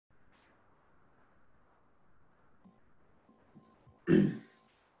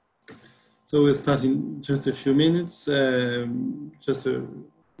So we'll start in just a few minutes.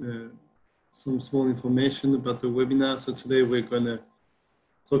 Some small information about the webinar. So today we're going to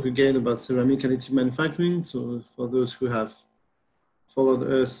talk again about ceramic additive manufacturing. So for those who have followed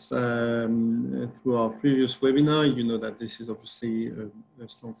us through our previous webinar, you know that this is obviously a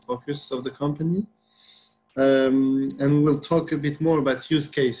strong focus of the company. And we'll talk a bit more about use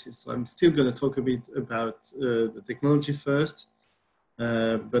cases. So I'm still going to talk a bit about the technology first,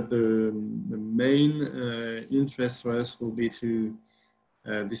 but the main interest for us will be to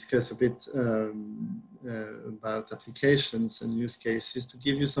discuss a bit about applications and use cases to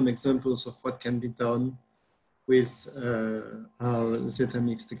give you some examples of what can be done with our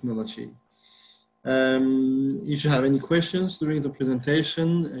Zetamix technology. If you have any questions during the presentation,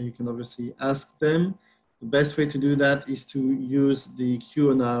 you can obviously ask them. The best way to do that is to use the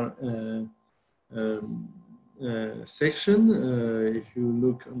Q&R section. If you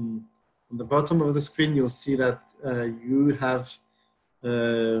look on the bottom of the screen, you'll see that you have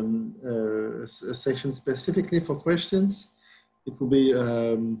a section specifically for questions. It will be,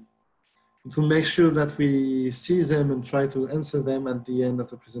 it will make sure that we see them and try to answer them at the end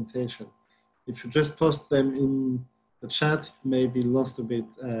of the presentation. If you just post them in the chat, it may be lost a bit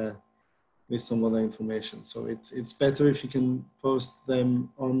with some other information. So it's better if you can post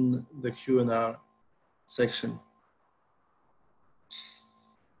them on the Q&R section.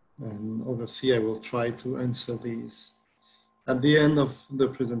 And obviously I will try to answer these. At the end of the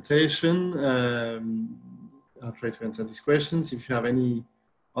presentation, I'll try to answer these questions. If you have any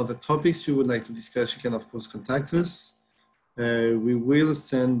other topics you would like to discuss, you can of course contact us. We will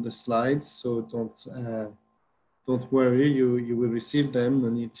send the slides, so don't worry, you will receive them. No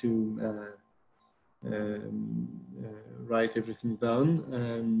need to write everything down.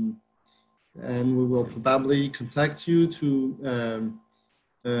 And we will probably contact you to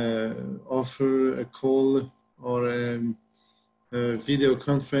offer a call or a video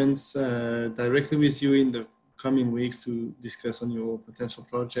conference directly with you in the coming weeks to discuss on your potential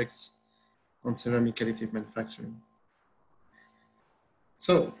projects on ceramic additive manufacturing.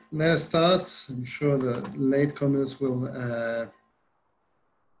 So let's start. I'm sure the latecomers will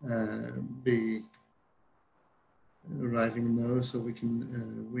be arriving now, so we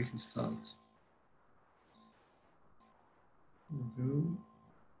can start. There we go.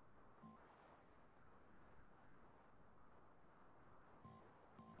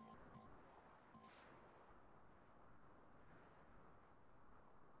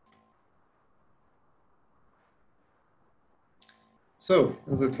 So,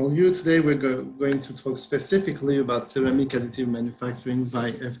 as I told you, today we're going to talk specifically about ceramic additive manufacturing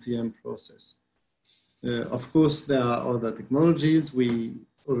by FDM process. Of course, there are other technologies. We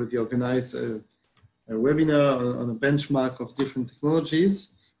already organized a webinar on a benchmark of different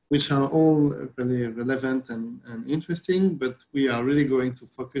technologies, which are all really relevant and interesting, but we are really going to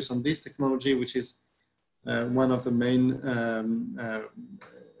focus on this technology, which is one of the main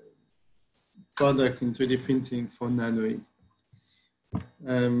product in 3D printing for Nanoe.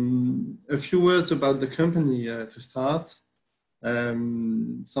 A few words about the company to start.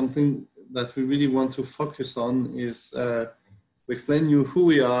 Something that we really want to focus on is to explain you who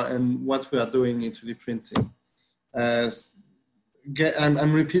we are and what we are doing in 3D printing.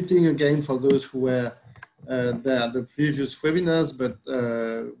 I'm repeating again for those who were there at the previous webinars, but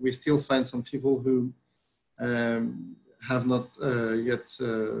we still find some people who have not yet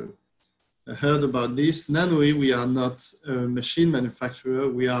heard about this. Nanoe, we are not a machine manufacturer,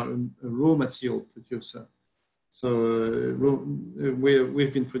 we are a raw material producer. So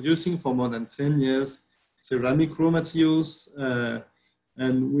we've been producing for more than 10 years ceramic raw materials,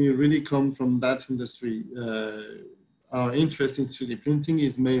 and we really come from that industry. Our interest in 3D printing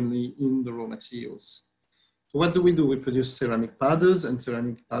is mainly in the raw materials. So what do? We produce ceramic powders and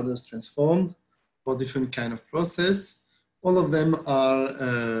ceramic powders transformed for different kind of process. All of them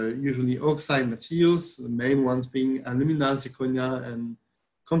are usually oxide materials, the main ones being alumina, zirconia, and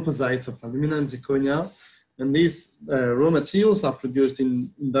composites of alumina and zirconia. And these raw materials are produced in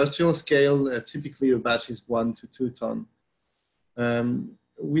industrial scale. Typically, a batch is 1 to 2 tons.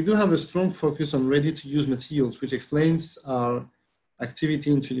 We do have a strong focus on ready-to-use materials, which explains our activity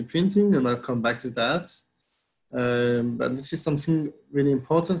in 3D printing, and I'll come back to that. But this is something really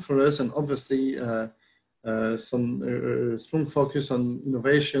important for us, and obviously some strong focus on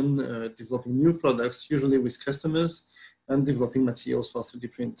innovation, developing new products, usually with customers, and developing materials for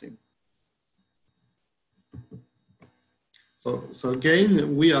 3D printing. So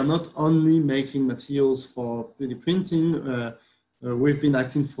again, we are not only making materials for 3D printing. We've been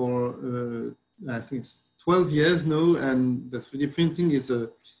acting for, I think it's 12 years now, and the 3D printing is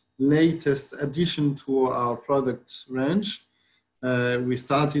a latest addition to our product range. We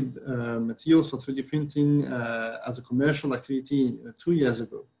started materials for 3D printing as a commercial activity 2 years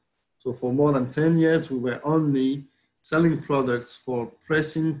ago. So for more than 10 years, we were only selling products for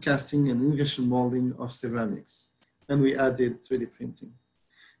pressing, casting, and injection molding of ceramics. And we added 3D printing.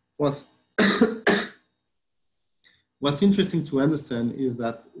 What's interesting to understand is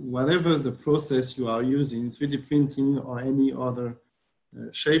that whatever the process you are using, 3D printing or any other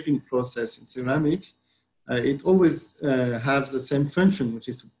shaping process in ceramic, it always has the same function, which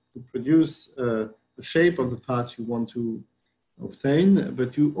is to produce the shape of the part you want to obtain,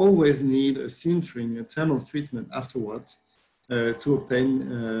 but you always need a sintering, a thermal treatment afterwards to obtain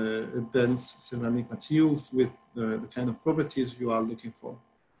a dense ceramic material with the kind of properties you are looking for.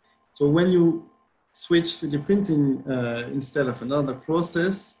 So when you switch to 3D printing instead of another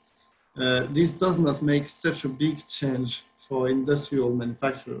process, this does not make such a big change for industrial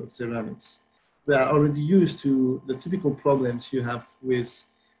manufacture of ceramics. They are already used to the typical problems you have with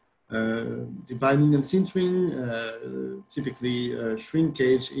debinding and sintering, typically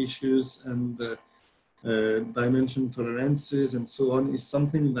shrinkage issues and dimension tolerances and so on, is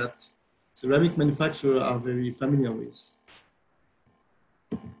something that ceramic manufacturers are very familiar with.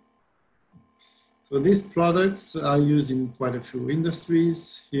 So these products are used in quite a few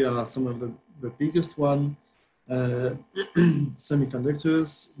industries. Here are some of the biggest ones: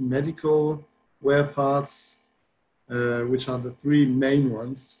 semiconductors, medical, wear parts, which are the three main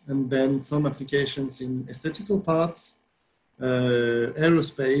ones, and then some applications in aesthetical parts,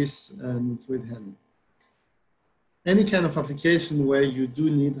 aerospace, and fluid handling. Any kind of application where you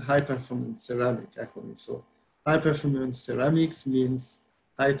do need high performance ceramic, actually. So high performance ceramics means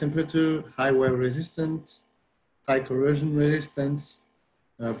high temperature, high wear resistance, high corrosion resistance,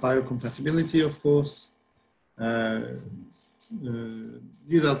 biocompatibility, of course.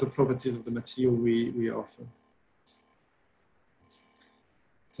 These are the properties of the material we offer.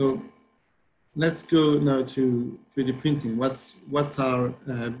 So let's go now to 3D printing. What's our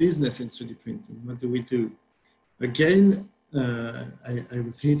business in 3D printing? What do we do? Again, I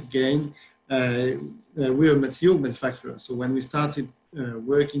repeat again, we're a material manufacturer. So when we started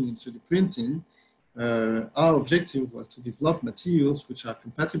working in 3D printing, our objective was to develop materials which are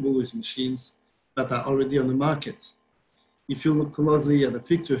compatible with machines that are already on the market. If you look closely at the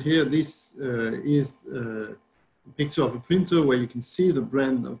picture here, this is a picture of a printer where you can see the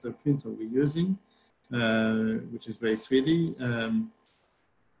brand of the printer we're using, which is very 3D.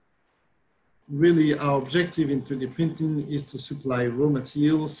 Really, our objective in 3D printing is to supply raw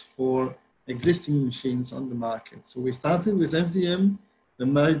materials for existing machines on the market. So we started with FDM. There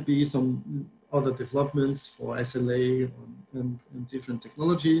might be some other developments for SLA and different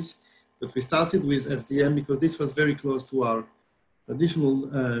technologies, but we started with FDM because this was very close to our traditional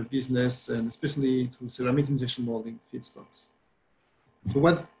business, and especially to ceramic injection molding feedstocks. So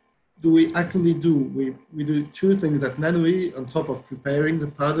what do we actually do? We do two things at Nanoe on top of preparing the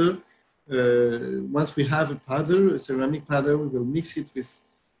powder. Once we have a powder, a ceramic powder, we will mix it with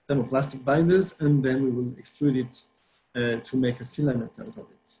thermoplastic binders, and then we will extrude it to make a filament out of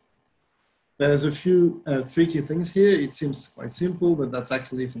it. There's a few tricky things here. It seems quite simple, but that's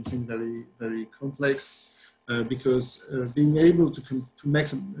actually something very, very complex because being able to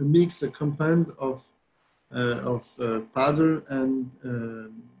mix a compound of powder and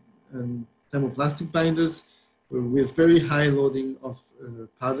thermoplastic binders with very high loading of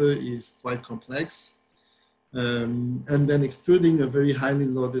powder is quite complex. And then extruding a very highly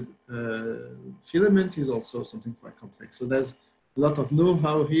loaded filament is also something quite complex. So there's a lot of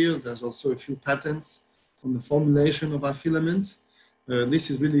know-how here. There's also a few patents on the formulation of our filaments. This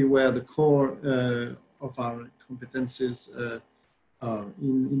is really where the core of our competencies are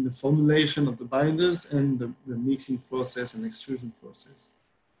in the formulation of the binders and the mixing process and extrusion process.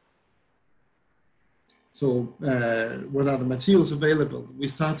 So what are the materials available? We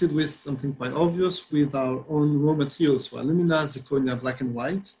started with something quite obvious with our own raw materials, so alumina, zirconia, black and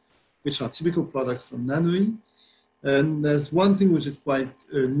white, which are typical products from Nanoe. And there's one thing which is quite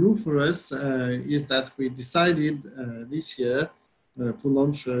new for us is that we decided this year to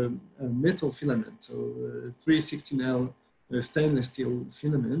launch a metal filament, so 316L stainless steel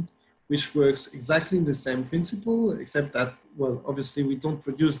filament, which works exactly in the same principle, except that, well, obviously we don't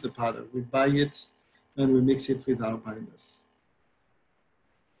produce the powder, we buy it and we mix it with our binders.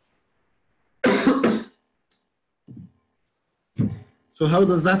 So how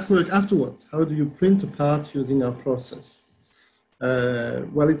does that work afterwards? How do you print a part using our process?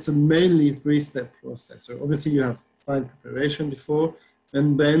 Well, it's a mainly three-step process. So obviously you have fine preparation before,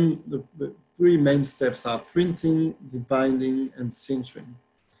 and then the three main steps are printing, debinding, and sintering.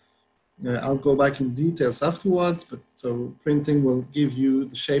 I'll go back in details afterwards, but so printing will give you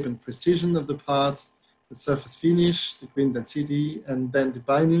the shape and precision of the part, the surface finish, the green density, and then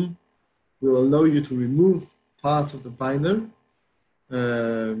debinding will allow you to remove part of the binder.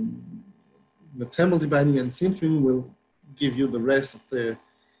 The thermal debinding and sintering will give you the rest of the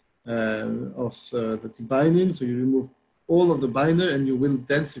debinding. So you remove all of the binder and you will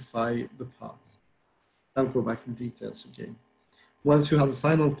densify the part. I'll go back in details again. Once you have a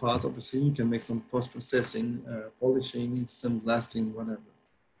final part, obviously you can make some post-processing, polishing, sandblasting, whatever.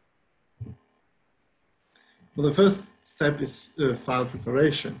 Well, the first step is file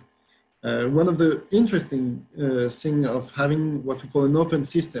preparation. One of the interesting things of having what we call an open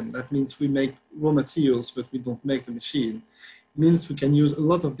system, that means we make raw materials, but we don't make the machine, means we can use a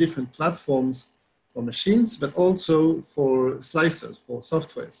lot of different platforms for machines, but also for slicers, for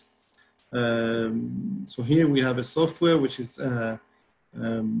softwares. So here we have a software which is the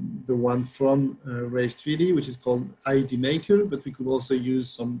one from Race 3D, which is called ID Maker, but we could also use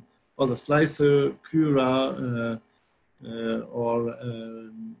some other slicer, Cura, or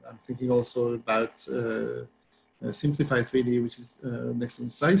I'm thinking also about Simplify 3D, which is an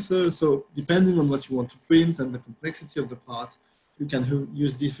excellent slicer. So depending on what you want to print and the complexity of the part, you can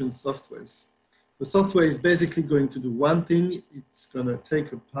use different softwares. The software is basically going to do one thing. It's going to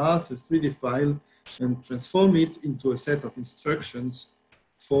take a part, a 3D file, and transform it into a set of instructions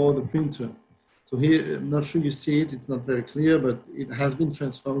for the printer. So here, I'm not sure you see it, it's not very clear, but it has been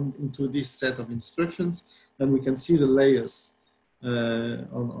transformed into this set of instructions, and we can see the layers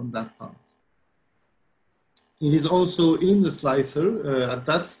on that part. It is also in the slicer at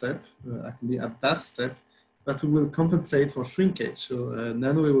that step, that we will compensate for shrinkage. So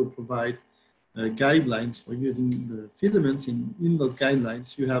Nanoe will provide guidelines for using the filaments. In those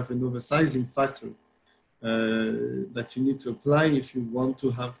guidelines, you have an oversizing factor that you need to apply if you want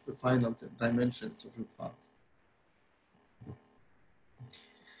to have the final dimensions of your part.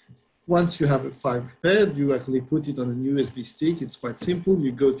 Once you have a file prepared, you actually put it on a USB stick. It's quite simple.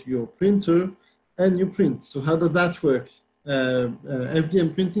 You go to your printer and you print. So how does that work?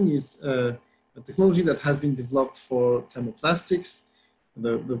 FDM printing is a technology that has been developed for thermoplastics.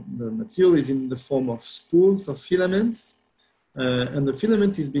 The material is in the form of spools of filaments, and the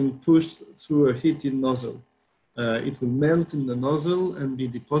filament is being pushed through a heated nozzle. It will melt in the nozzle and be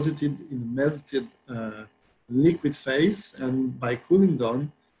deposited in a melted liquid phase, and by cooling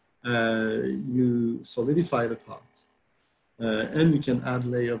down, you solidify the part, and you can add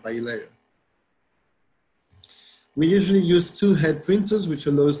layer by layer. We usually use two head printers, which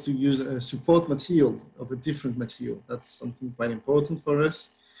allows to use a support material of a different material. That's something quite important for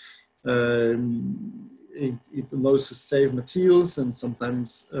us. It allows to save materials and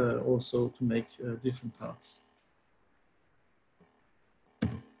sometimes also to make different parts.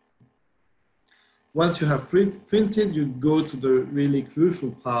 Once you have printed, you go to the really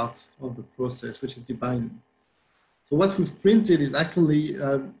crucial part of the process, which is debinding. So what we've printed is actually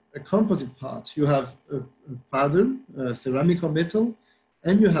a composite part. You have a powder, ceramic or metal,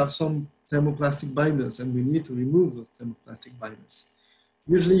 and you have some thermoplastic binders, and we need to remove those thermoplastic binders.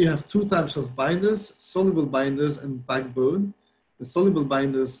 Usually you have two types of binders, soluble binders and backbone. The soluble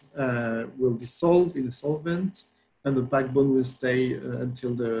binders will dissolve in a solvent, and the backbone will stay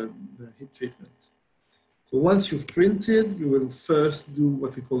until the heat treatment. So once you've printed, you will first do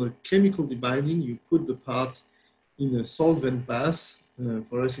what we call a chemical debinding. You put the part in a solvent bath.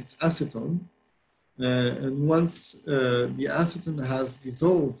 For us, it's acetone. And once the acetone has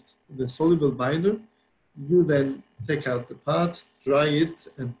dissolved the soluble binder, you then take out the part, dry it,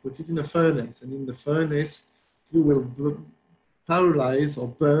 and put it in a furnace. And in the furnace, you will paralyze or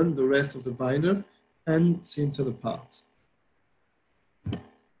burn the rest of the binder and sinter the part.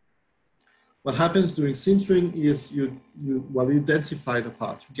 What happens during sintering is you densify the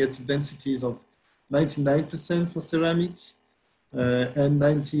part. You get to densities of 99% for ceramic and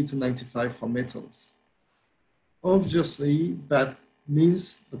 90 to 95 for metals. Obviously, that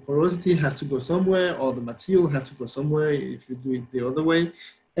means the porosity has to go somewhere, or the material has to go somewhere if you do it the other way.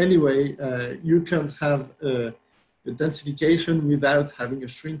 Anyway, you can't have a densification without having a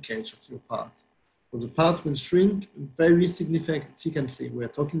shrinkage of your part. So the part will shrink very significantly. We're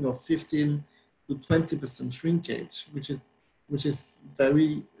talking of 15 to 20% shrinkage, which is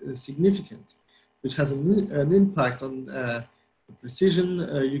very significant, which has an impact on the precision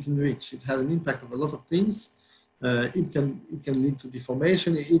you can reach. It has an impact of a lot of things. It can lead to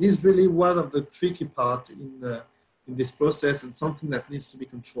deformation. It is really one of the tricky parts in this process, and something that needs to be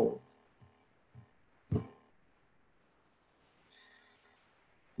controlled.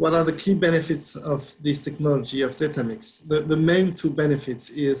 What are the key benefits of this technology of Zetamix? The main two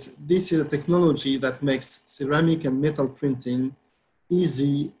benefits is this is a technology that makes ceramic and metal printing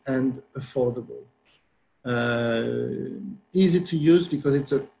easy and affordable. Easy to use because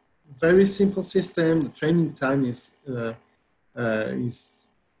it's a very simple system. The training time is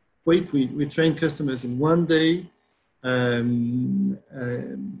quick. We train customers in 1 day.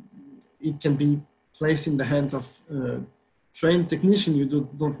 It can be placed in the hands of trained technician. You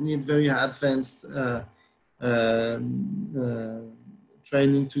don't need very advanced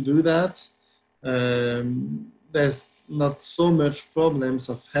training to do that. There's not so much problems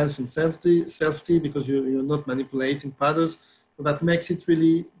of health and safety because you're not manipulating powders. So that makes it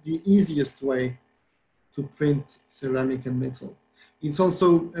really the easiest way to print ceramic and metal. It's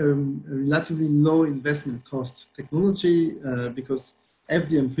also a relatively low investment cost technology because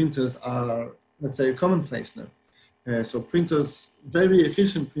FDM printers are, let's say, commonplace now. So printers, very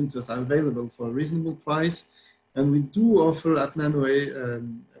efficient printers are available for a reasonable price. And we do offer at Nanoe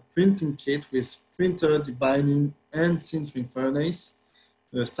a printing kit with printer, debinding, and sintering furnace,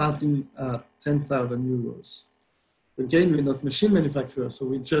 starting at 10,000 euros. Again, we're not machine manufacturers, so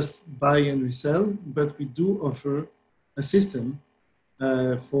we just buy and resell, but we do offer a system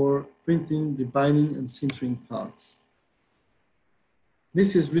for printing, debinding, and sintering parts.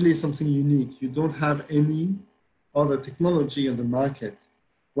 This is really something unique. You don't have any other technology on the market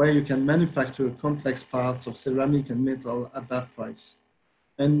where you can manufacture complex parts of ceramic and metal at that price.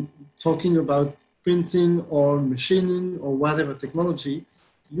 And talking about printing or machining or whatever technology,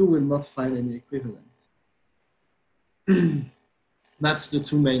 you will not find any equivalent. That's the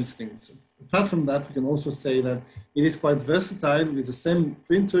two main things. Apart from that, we can also say that it is quite versatile. With the same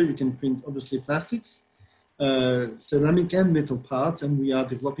printer, you can print obviously plastics, ceramic and metal parts, and we are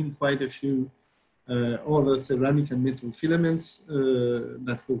developing quite a few other ceramic and metal filaments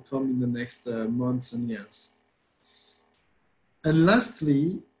that will come in the next months and years. And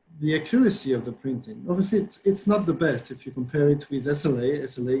lastly, the accuracy of the printing. Obviously, it's not the best if you compare it with SLA.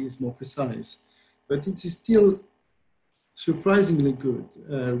 SLA is more precise, but it is still surprisingly good.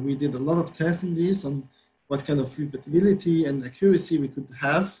 We did a lot of tests in this on what kind of repeatability and accuracy we could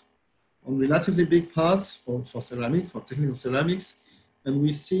have on relatively big parts for ceramic, for technical ceramics. And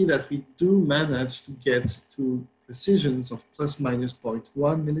we see that we do manage to get to precisions of plus minus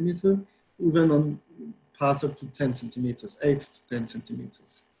 0.1 millimeter, even on parts up to 10 centimeters, 8 to 10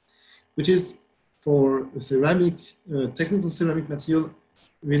 centimeters, which is for a ceramic, technical ceramic material,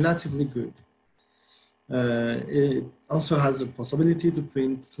 relatively good. It also has the possibility to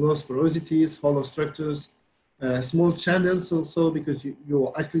print closed porosities, hollow structures, small channels also, because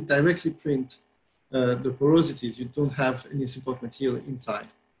you actually directly print the porosities. You don't have any support material inside,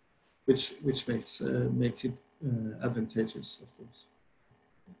 which makes it advantageous, of course.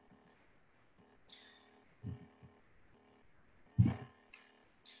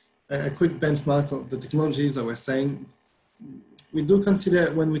 A quick benchmark of the technologies I was saying. We do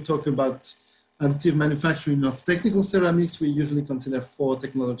consider, when we talk about additive manufacturing of technical ceramics, we usually consider 4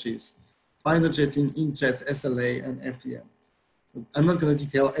 technologies: binder jetting, inkjet, SLA, and FDM. I'm not going to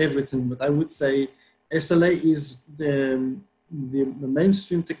detail everything, but I would say SLA is the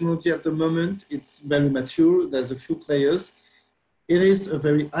mainstream technology at the moment. It's very mature. There's a few players. It is a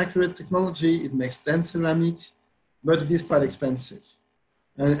very accurate technology. It makes dense ceramic, but it is quite expensive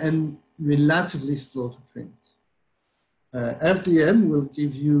and relatively slow to print. FDM will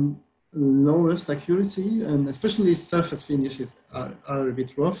give you lowest accuracy, and especially surface finishes are a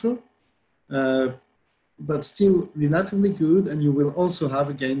bit rougher, but still relatively good. And you will also have,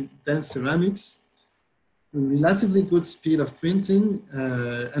 again, dense ceramics, relatively good speed of printing,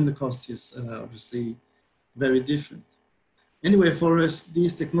 and the cost is obviously very different. Anyway, for us,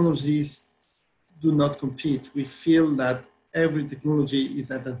 these technologies do not compete. We feel that every technology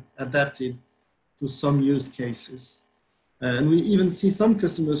is adapted to some use cases. And we even see some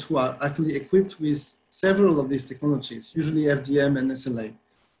customers who are actually equipped with several of these technologies, usually FDM and SLA,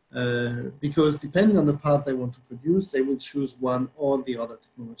 because depending on the part they want to produce, they will choose one or the other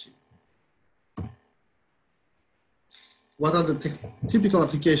technology. What are the typical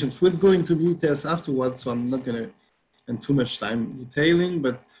applications? We'll go into details afterwards, so I'm not going to spend too much time detailing,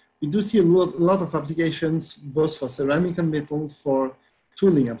 but we do see a lot of applications, both for ceramic and metal, for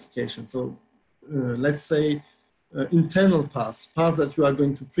tooling applications. So let's say internal parts that you are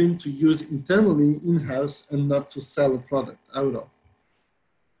going to print to use internally in-house and not to sell a product out of.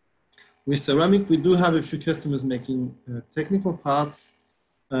 With ceramic, we do have a few customers making technical parts,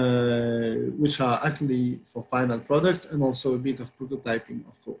 which are actually for final products, and also a bit of prototyping,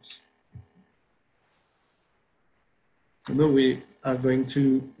 of course. Now we are going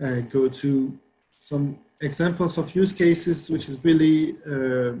to go to some examples of use cases, which is really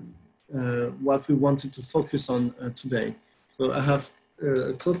what we wanted to focus on today. So I have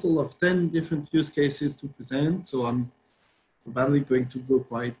a total of 10 different use cases to present. So I'm probably going to go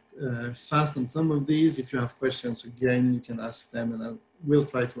quite fast on some of these. If you have questions, again, you can ask them and I will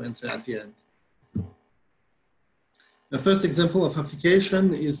try to answer at the end. The first example of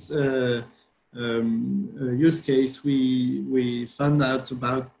application is a use case we found out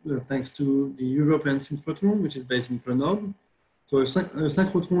about thanks to the European synchrotron, which is based in Grenoble. So a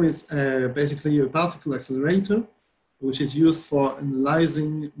synchrotron is basically a particle accelerator, which is used for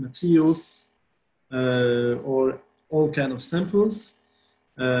analyzing materials or all kinds of samples.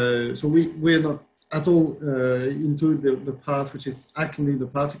 So we're not at all into the part which is actually the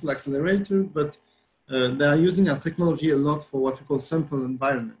particle accelerator, but they are using our technology a lot for what we call sample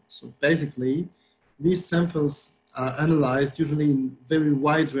environment. So basically, these samples are analyzed usually in very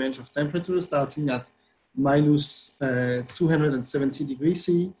wide range of temperatures, starting at minus 270 degrees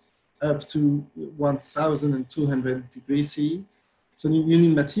C up to 1,200 degrees C. So you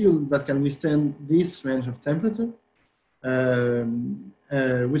need material that can withstand this range of temperature,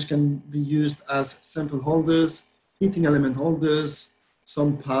 which can be used as sample holders, heating element holders,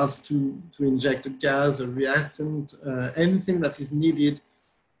 some parts to inject a gas, a reactant, anything that is needed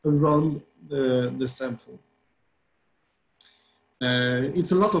around the sample.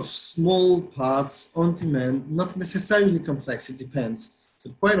 It's a lot of small parts on demand, not necessarily complex, it depends. So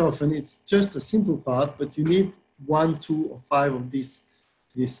quite often it's just a simple part, but you need 1, 2, or 5 of this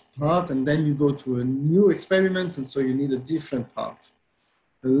part, and then you go to a new experiment, and so you need a different part.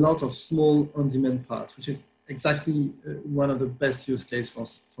 A lot of small on-demand parts, which is exactly one of the best use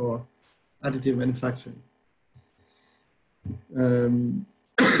cases for additive manufacturing.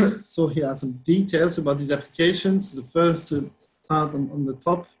 So here are some details about these applications. The first part on the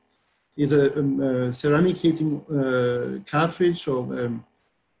top is a ceramic heating cartridge or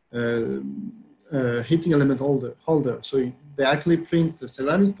heating element holder. So they actually print the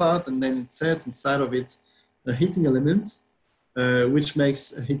ceramic part and then it sets inside of it a heating element, which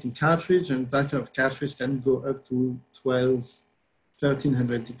makes a heating cartridge, and that kind of cartridge can go up to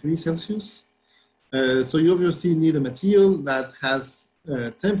 1,300 degrees Celsius. So you obviously need a material that has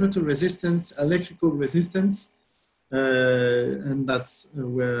temperature resistance, electrical resistance, and that's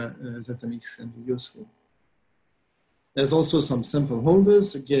where Zetamix can be useful. There's also some sample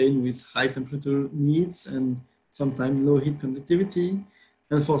holders, again with high temperature needs and sometimes low heat conductivity.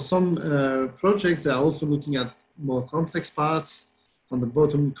 And for some projects, they are also looking at more complex parts. On the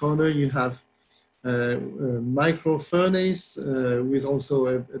bottom corner, you have a micro furnace with also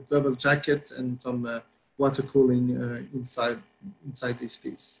a double jacket and some water cooling inside this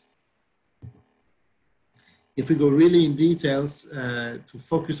piece. If we go really in details to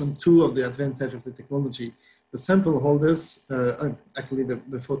focus on 2 of the advantages of the technology, the sample holders, actually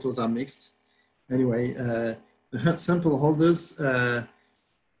the photos are mixed. Anyway, the sample holders,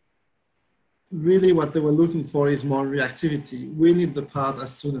 really what they were looking for is more reactivity. We need the part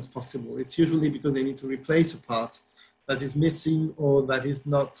as soon as possible. It's usually because they need to replace a part that is missing or that is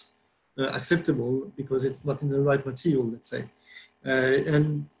not acceptable because it's not in the right material, let's say.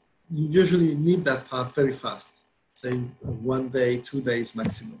 And you usually need that part very fast, say 1 day, 2 days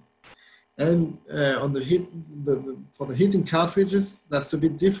maximum. And on for the heating cartridges, that's a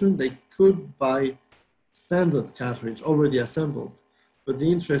bit different. They could buy standard cartridge already assembled, but the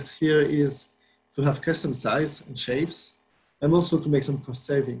interest here is to have custom size and shapes, and also to make some cost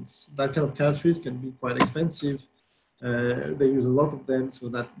savings. That kind of cartridge can be quite expensive. They use a lot of them, so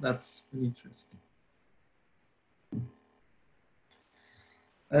that's an interest.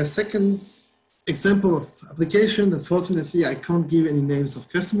 A second example of application, unfortunately, I can't give any names of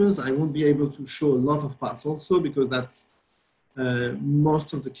customers. I won't be able to show a lot of parts also because that's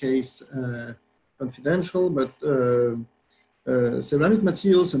most of the case confidential, but ceramic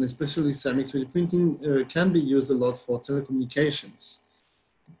materials and especially ceramic 3D printing can be used a lot for telecommunications,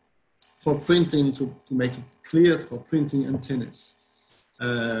 for printing, to make it clear, for printing antennas.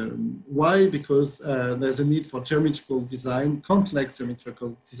 Why? Because there's a need for geometrical design, complex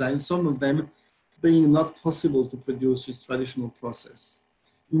geometrical design, some of them being not possible to produce with traditional process.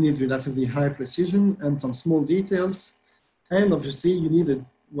 You need relatively high precision and some small details, and obviously you need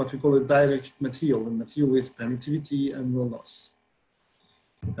what we call a dielectric material, a material with permittivity and no loss.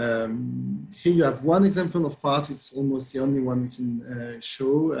 Here you have one example of part, it's almost the only one we can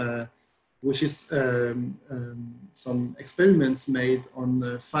show, which is some experiments made on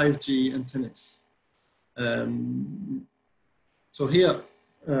 5G antennas. So here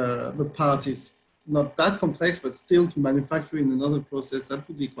the part is not that complex, but still to manufacture in another process, that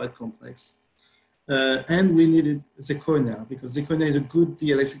would be quite complex. And we needed zirconia, because zirconia is a good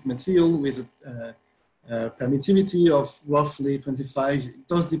dielectric material with a permittivity of roughly 25. It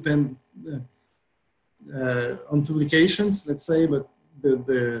does depend on publications, let's say, but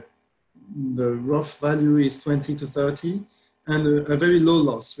the rough value is 20 to 30, and a very low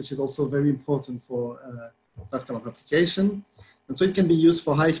loss, which is also very important for that kind of application. And so it can be used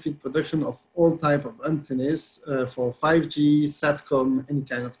for high-speed production of all type of antennas for 5G, SATCOM, any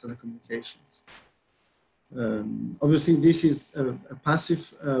kind of telecommunications. Obviously, this is a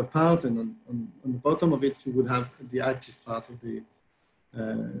passive part, and on the bottom of it, you would have the active part of the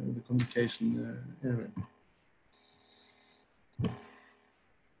communication area.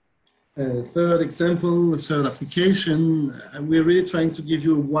 Third example, third application, we're really trying to give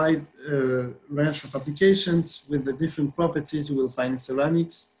you a wide range of applications with the different properties you will find in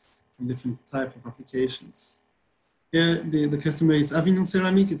ceramics and different type of applications. Here, the customer is Avignon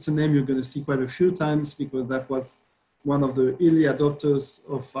Ceramic. It's a name you're going to see quite a few times because that was one of the early adopters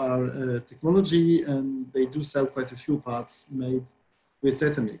of our technology, and they do sell quite a few parts made with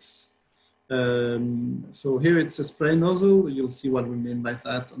Zetamix. So here it's a spray nozzle. You'll see what we mean by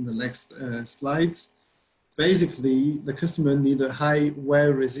that on the next slides. Basically, the customer needs a high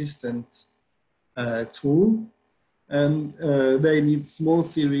wear-resistant tool, and they need small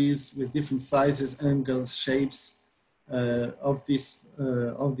series with different sizes, angles, shapes of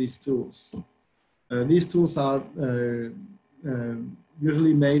these tools. These tools are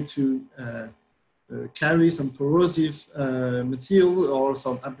usually made to carry some corrosive material or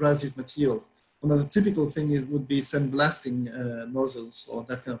some abrasive material. Another typical thing would be sandblasting nozzles or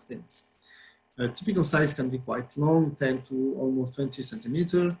that kind of things. Typical size can be quite long, 10 to almost 20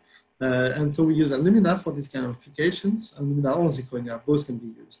 centimeter. And so we use alumina for these kind of applications. Alumina or zirconia, both can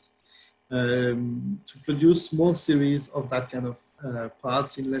be used to produce small series of that kind of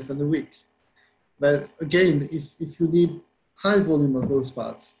parts in less than a week. But again, if you need high volume of those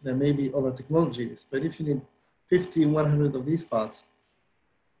parts, there may be other technologies, but if you need 50, 100 of these parts,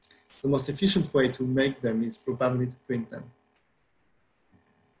 the most efficient way to make them is probably to print them.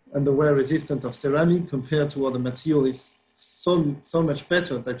 And the wear resistance of ceramic compared to other material is so much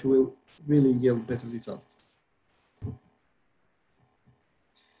better that you will really yield better results.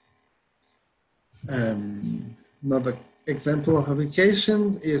 Another example of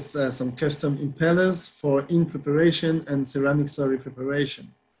application is some custom impellers for ink preparation and ceramic slurry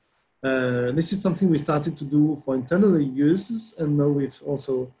preparation. This is something we started to do for internal users, and now we've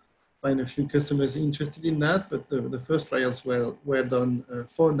also find a few customers interested in that, but the first trials were done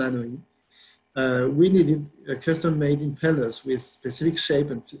for Nanoe. We needed custom-made impellers with specific shape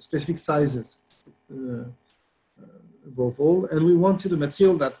and specific sizes above all, and we wanted a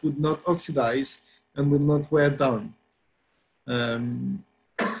material that would not oxidize and would not wear down to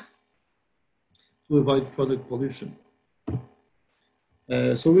avoid product pollution.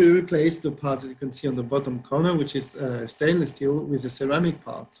 So we replaced the part that you can see on the bottom corner, which is stainless steel, with a ceramic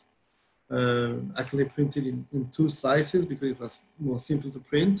part. Actually printed in two slices because it was more simple to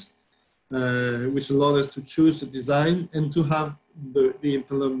print, which allowed us to choose the design and to have the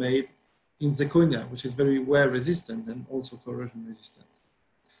impeller made in zirconia, which is very wear resistant and also corrosion resistant.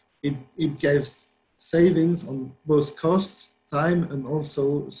 It gives savings on both cost, time, and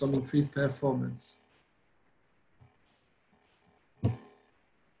also some increased performance.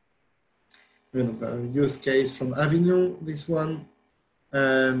 A use case from Avignon, this one.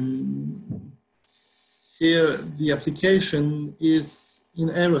 Here, the application is in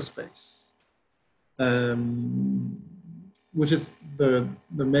aerospace, which is the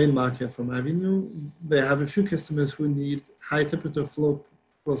main market from Avignon. They have a few customers who need high temperature flow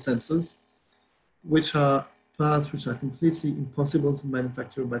sensors, which are parts which are completely impossible to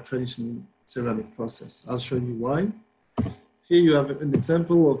manufacture by traditional ceramic process. I'll show you why. Here you have an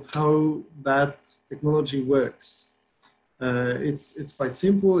example of how that technology works. It's quite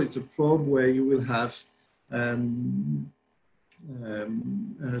simple. It's a probe where you will have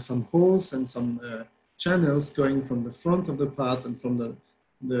some holes and some channels going from the front of the part and from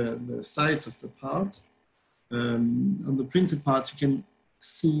the sides of the part. On the printed parts, you can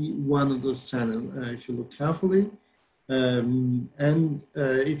see one of those channels if you look carefully.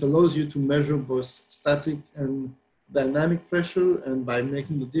 It allows you to measure both static and dynamic pressure, and by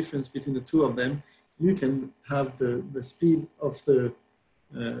making the difference between the two of them, you can have the speed of the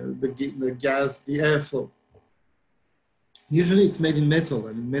gas, the airflow. Usually it's made in metal,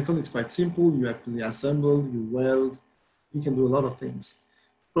 and in metal it's quite simple. You actually assemble, you weld, you can do a lot of things.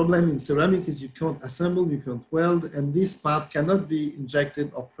 problem in ceramic is you can't assemble, you can't weld, and this part cannot be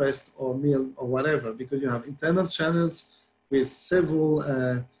injected or pressed or milled or whatever, because you have internal channels with several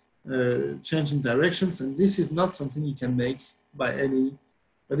changing directions, and this is not something you can make by any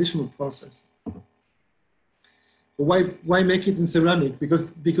traditional process. So why make it in ceramic?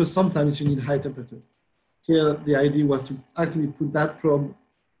 Because sometimes you need high temperature. Here, the idea was to actually put that probe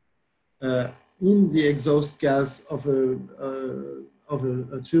in the exhaust gas of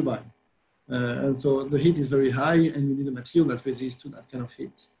a turbine. And so the heat is very high, and you need a material that resists to that kind of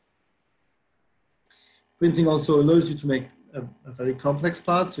heat. Printing also allows you to make a very complex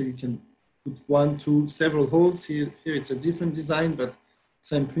part, so you can put 1, 2, several holes. Here it's a different design, but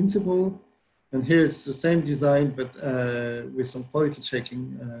same principle. And here it's the same design, but with some quality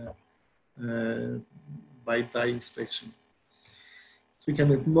checking by die inspection. So you can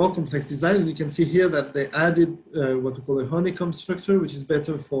make more complex design, and you can see here that they added what we call a honeycomb structure, which is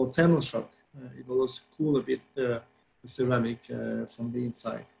better for thermal shock. It allows to cool a bit the ceramic from the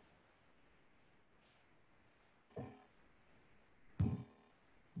inside.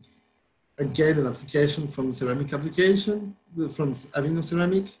 Again, an application from ceramic application, from Avignon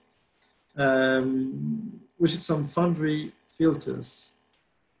Ceramic, which is some foundry filters.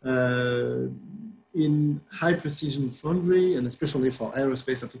 In high precision foundry, and especially for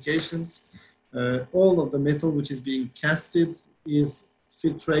aerospace applications, all of the metal which is being casted is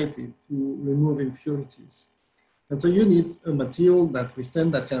filtrated to remove impurities. And so you need a material that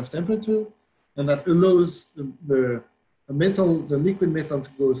withstands that kind of temperature and that allows the liquid metal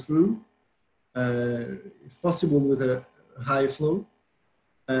to go through, if possible with a high flow.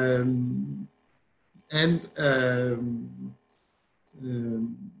 And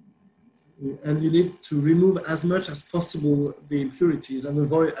you need to remove as much as possible the impurities and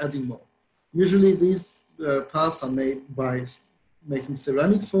avoid adding more. Usually these parts are made by making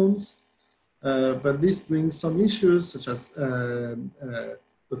ceramic foams, but this brings some issues such as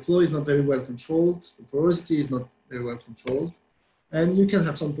the flow is not very well controlled, the porosity is not very well controlled, and you can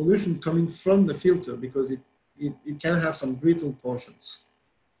have some pollution coming from the filter because it can have some brittle portions.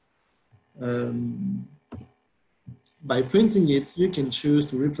 By printing it, you can choose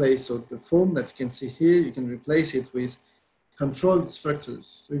to replace, so the foam that you can see here, you can replace it with controlled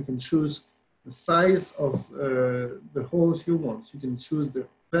structures. So you can choose the size of the holes you want. You can choose the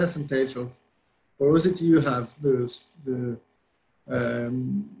percentage of porosity you have, the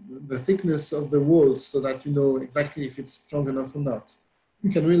thickness of the walls, so that you know exactly if it's strong enough or not. You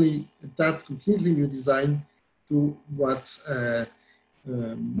can really adapt completely your design to what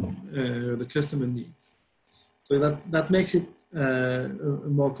the customer needs. So that makes it a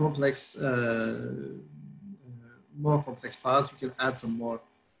more complex part. You can add some more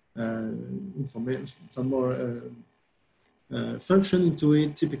information, some more function into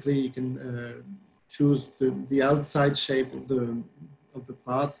it. Typically, you can choose the outside shape of the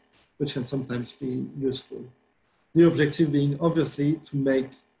part, which can sometimes be useful. The objective being obviously to make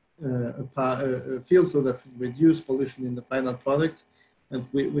a filter that will reduce pollution in the final product, and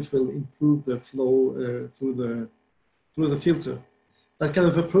which will improve the flow through the filter. That kind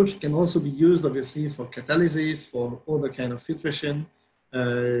of approach can also be used, obviously, for catalysis, for other kind of filtration,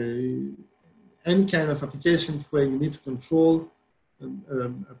 any kind of application where you need to control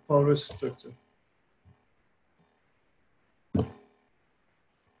a porous structure.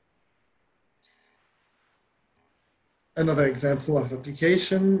 Another example of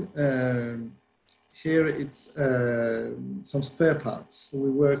application. Here it's some spare parts. So we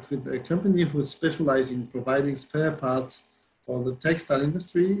worked with a company who specializes in providing spare parts for the textile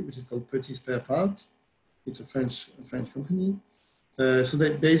industry, which is called Petit Spare Parts. It's a French company. So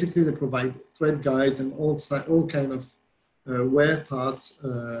they provide thread guides and all kind of wear parts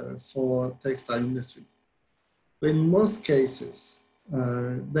for textile industry. But in most cases,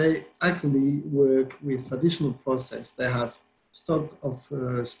 they actually work with traditional process. They have stock of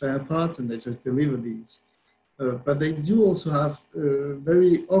spare parts and they just deliver these. But they do also have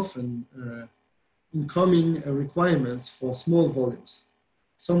very often incoming requirements for small volumes.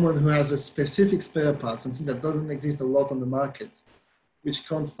 Someone who has a specific spare part, something that doesn't exist a lot on the market, which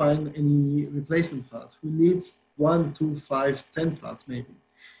can't find any replacement part, who needs 1, 2, 5, 10 parts maybe.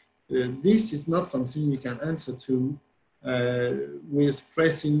 This is not something you can answer to with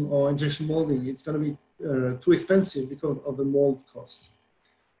pressing or injection molding. It's going to be too expensive because of the mold cost.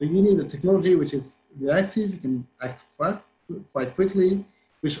 So you need a technology which is reactive, you can act quite quickly,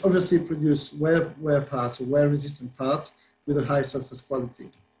 which obviously produce wear parts or wear resistant parts with a high surface quality.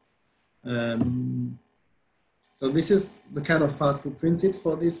 So this is the kind of part we printed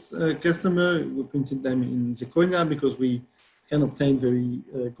for this customer. We printed them in zirconia because we can obtain very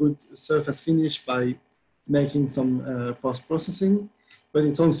good surface finish by making some post-processing, but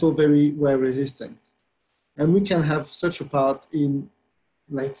it's also very wear resistant. And we can have such a part in,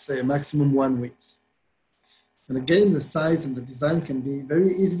 let's say, maximum 1 week. And again, the size and the design can be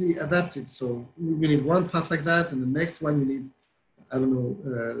very easily adapted. So we need one part like that, and the next one you need, I don't know,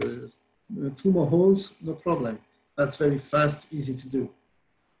 2 more holes, no problem. That's very fast, easy to do.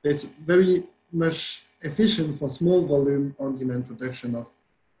 It's very much efficient for small volume on-demand production of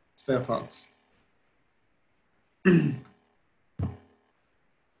spare parts.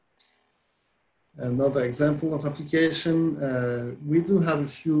 Another example of application, we do have a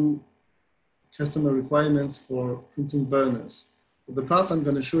few customer requirements for printing burners. But the parts I'm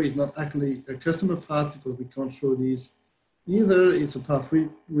going to show is not actually a customer part because we can't show these either. It's a part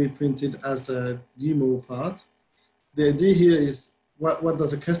we printed as a demo part. The idea here is what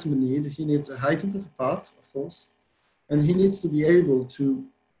does a customer need? He needs a high temperature part, of course, and he needs to be able to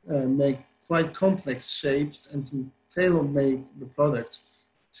make quite complex shapes and to tailor-make the product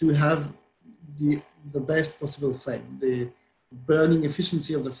to have the best possible flame. The burning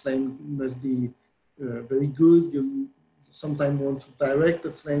efficiency of the flame must be very good. You sometimes want to direct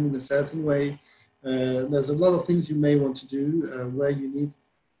the flame in a certain way. There's a lot of things you may want to do where you need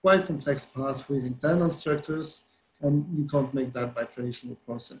quite complex parts with internal structures, and you can't make that by traditional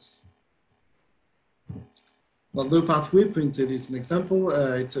process. Well, the part we printed is an example.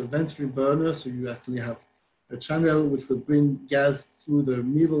 It's a venturi burner, so you actually have a channel which will bring gas through the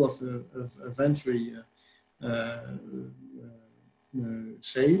middle of a venturi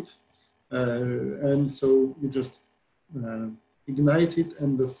shape. And so you just ignite it,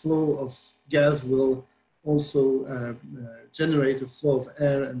 and the flow of gas will also generate a flow of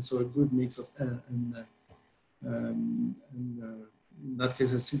air, and so a good mix of air and in that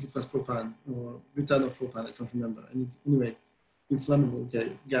case, I think it was propane or butane or propane, I can't remember. Anyway, inflammable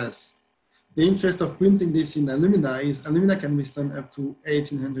gas. The interest of printing this in alumina is alumina can withstand up to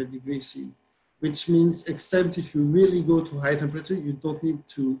 1800 degrees C, which means except if you really go to high temperature, you don't need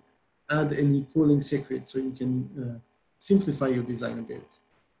to add any cooling circuit, so you can simplify your design a bit.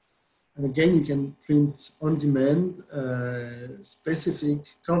 And again, you can print on demand specific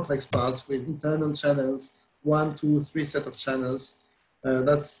complex parts with internal channels, 1, 2, 3 set of channels.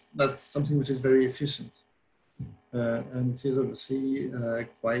 That's something which is very efficient. And it is obviously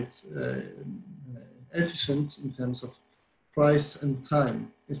quite efficient in terms of price and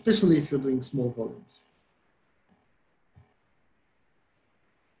time, especially if you're doing small volumes.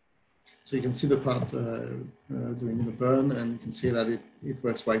 So you can see the part doing the burn, and you can see that it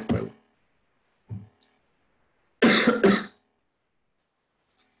works quite well.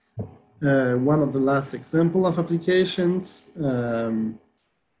 One of the last example of applications,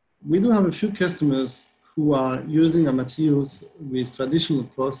 we do have a few customers who are using our materials with traditional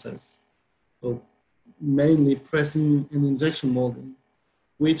process, so mainly pressing and injection molding,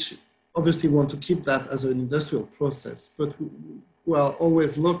 which obviously want to keep that as an industrial process, but who are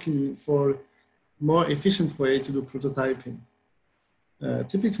always looking for more efficient way to do prototyping.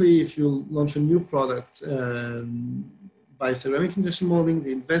 Typically, if you launch a new product by ceramic injection molding,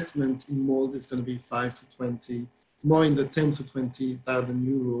 the investment in mold is going to be 5 to 20, more in the 10 to 20,000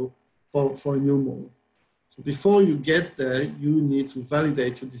 euro for a new mold. So before you get there, you need to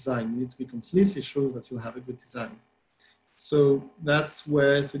validate your design. You need to be completely sure that you'll have a good design. So that's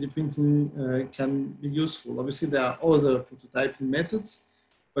where 3D printing can be useful. Obviously, there are other prototyping methods,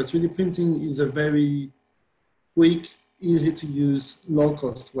 but 3D printing is a very quick, easy to use, low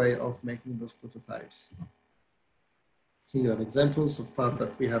cost way of making those prototypes. Here you have examples of parts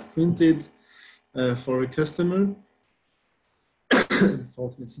that we have printed for a customer.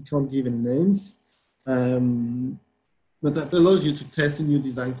 Unfortunately, can't give any names. But that allows you to test a new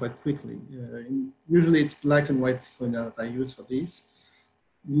design quite quickly. Usually it's black and white zirconia that I use for these.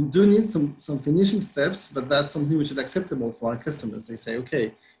 You do need some finishing steps, but that's something which is acceptable for our customers. They say,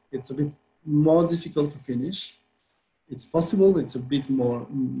 okay, it's a bit more difficult to finish. It's possible, it's a bit more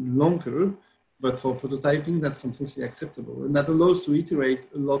longer, but for prototyping, that's completely acceptable. And that allows to iterate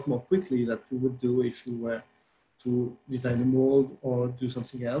a lot more quickly than you would do if you were to design a mold or do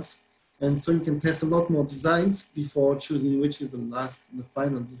something else. And so you can test a lot more designs before choosing which is the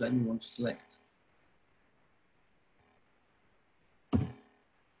final design you want to select.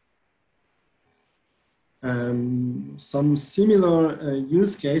 Some similar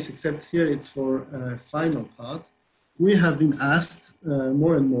use case, except here it's for a final part. We have been asked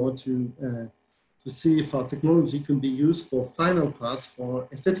more and more to see if our technology can be used for final parts for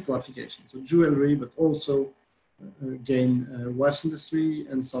aesthetical applications, so jewelry, but also again watch industry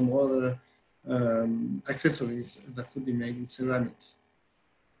and some other accessories that could be made in ceramic.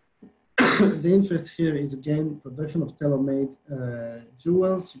 The interest here is again production of tailor-made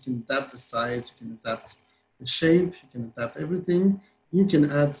jewels. You can adapt the size, you can adapt the shape, you can adapt everything. You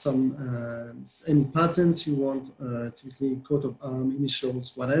can add some any patterns you want, typically coat of arm,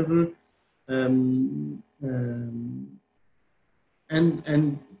 initials, whatever. And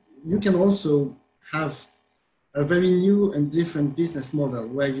you can also have a very new and different business model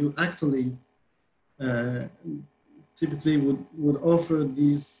where you actually typically would offer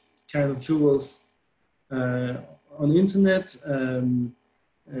these kind of jewels on the internet and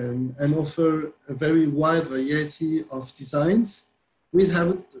offer a very wide variety of designs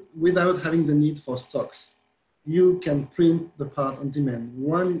without having the need for stocks. You can print the part on demand.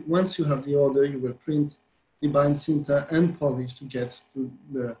 Once you have the order, you will print, debind, sinter, and polish to get to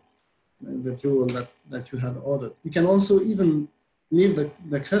the jewel that you have ordered. You can also even leave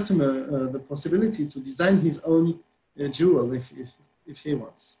the customer the possibility to design his own jewel if he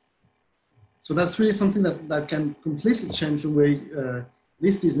wants. So that's really something that can completely change the way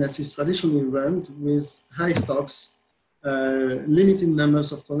this business is traditionally run, with high stocks, limited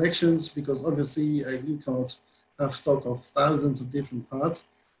numbers of collections, because obviously you can't have stock of thousands of different parts.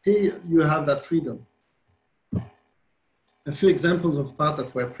 Here you have that freedom. A few examples of parts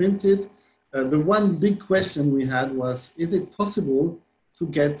that were printed. The one big question we had was, is it possible to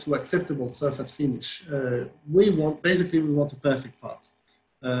get to acceptable surface finish? We want a perfect part.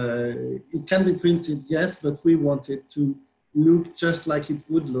 It can be printed, yes, but we want it to look just like it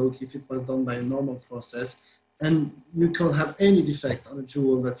would look if it was done by a normal process, and you can't have any defect on a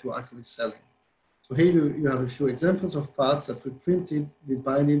jewel that you're actually selling. So here you have a few examples of parts that we printed,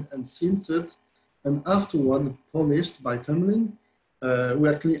 debinded, and sintered, and afterward polished by tunneling. We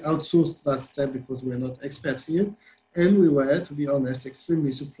actually outsourced that step because we're not expert here, and we were, to be honest,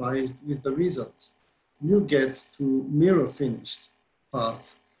 extremely surprised with the results. You get to mirror finished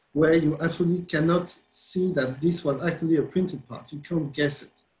parts where you actually cannot see that this was actually a printed part. You can't guess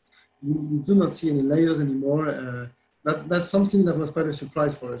it. You do not see any layers anymore. That's something that was quite a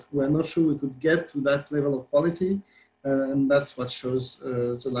surprise for us. We're not sure we could get to that level of quality, and that's what shows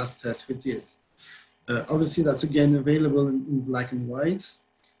the last test we did. Obviously, that's again available in black and white,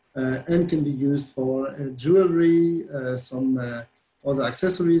 and can be used for jewelry, some other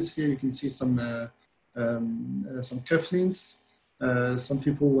accessories. Here you can see some cufflinks. Some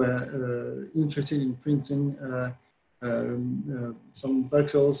people were interested in printing some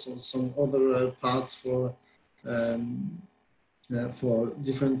buckles or some other parts for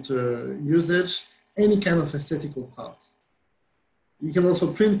different usage, any kind of aesthetical part. You can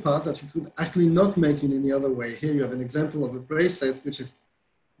also print parts that you could actually not make in any other way. Here you have an example of a bracelet, which is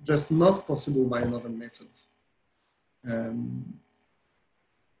just not possible by another method.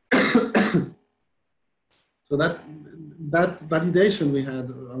 So that validation we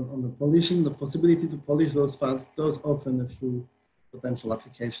had on the polishing, the possibility to polish those parts, does open a few potential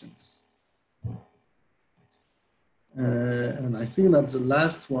applications. And I think that's the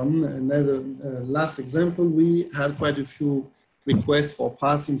last one. Another last example, we had quite a few requests for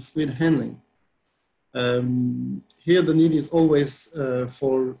parts in fluid handling. Here the need is always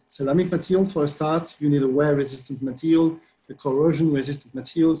for ceramic material for a start. You need a wear-resistant material, a corrosion-resistant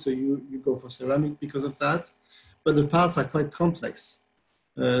material, so you go for ceramic because of that. But the parts are quite complex.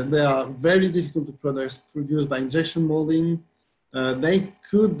 They are very difficult to produce by injection molding. They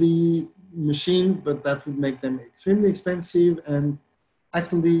could be machined, but that would make them extremely expensive. And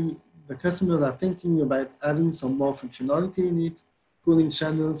actually, the customers are thinking about adding some more functionality in it, cooling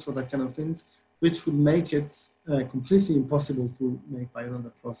channels, or that kind of things, which would make it completely impossible to make by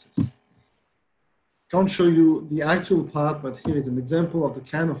another process. Can't show you the actual part, but here is an example of the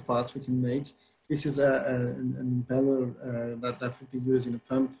kind of parts we can make. This is an impeller that would be used in a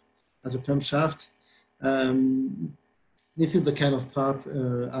pump, as a pump shaft. This is the kind of part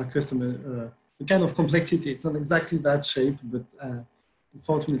our customer, the kind of complexity. It's not exactly that shape, but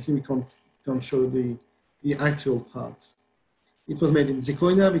unfortunately we can't show the actual part. It was made in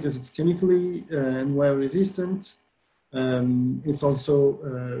zirconia because it's chemically and wear resistant. It's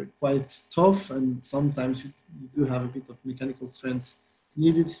also quite tough, and sometimes you do have a bit of mechanical strength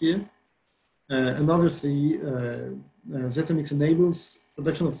needed here. And obviously, Zetamix enables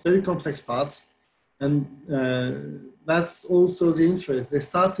production of very complex parts, and that's also the interest. They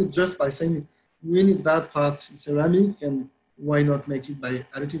started just by saying, we need that part in ceramic, and why not make it by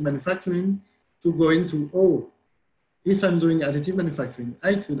additive manufacturing, to go into, oh, if I'm doing additive manufacturing,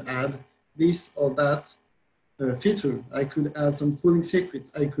 I could add this or that feature. I could add some cooling circuit.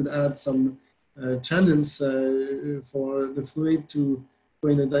 I could add some channels for the fluid to go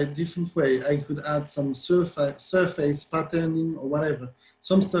in a different way. I could add some surface patterning or whatever,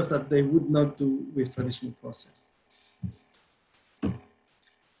 some stuff that they would not do with traditional process.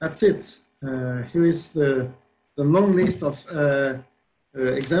 That's it. Here is the long list of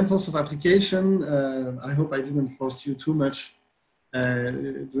examples of application. I hope I didn't cost you too much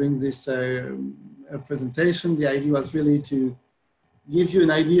during this presentation. The idea was really to give you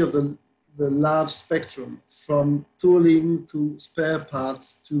an idea of the large spectrum, from tooling to spare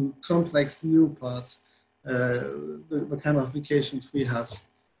parts to complex new parts, the kind of applications we have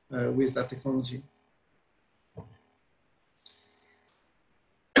with that technology.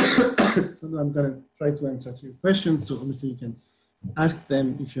 So I'm going to try to answer to your questions. So obviously you can ask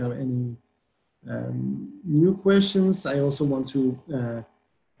them if you have any new questions. I also want to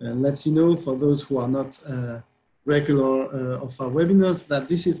let you know, for those who are not regular of our webinars, that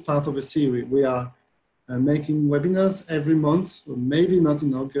this is part of a series. We are making webinars every month, or maybe not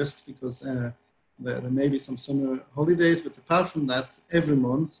in August because there may be some summer holidays, but apart from that, every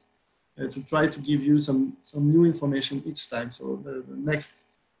month to try to give you some new information each time. So the next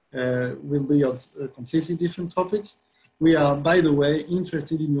will be on a completely different topic. We are, by the way,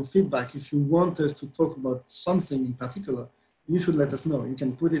 interested in your feedback. If you want us to talk about something in particular, you should let us know. You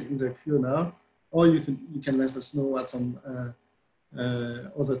can put it in the queue now, or you can let us know at some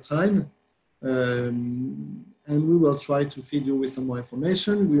other time. And we will try to feed you with some more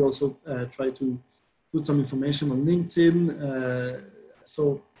information. We also try to put some information on LinkedIn.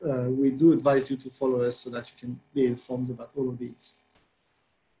 So we do advise you to follow us so that you can be informed about all of these.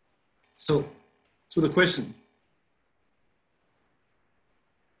 So, to the question.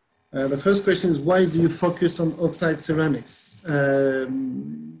 The first question is, why do you focus on oxide ceramics?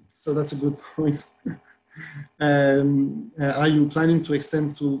 So that's a good point. Are you planning to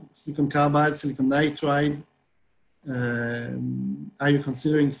extend to silicon carbide, silicon nitride? Are you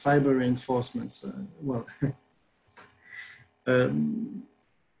considering fiber reinforcements? Well,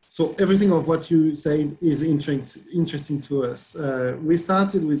 so everything of what you said is interesting to us. We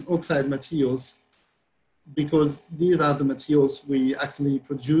started with oxide materials because these are the materials we actually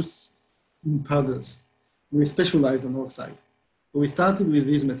produce in powders. We specialize on oxide. We started with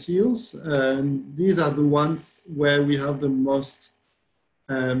these materials, and these are the ones where we have the most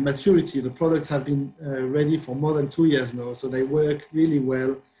maturity. The products have been ready for more than 2 years now, so they work really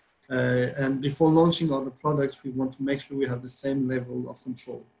well. And before launching other products, we want to make sure we have the same level of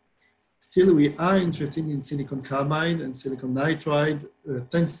control. Still, we are interested in silicon carbide and silicon nitride,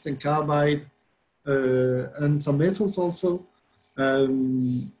 tungsten carbide, and some metals also.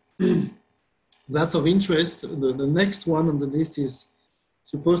 That's of interest. The next one on the list is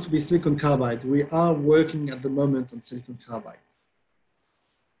supposed to be silicon carbide. We are working at the moment on silicon carbide.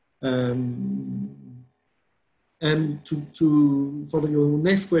 And for your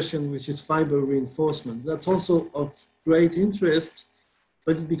next question, which is fiber reinforcement, that's also of great interest,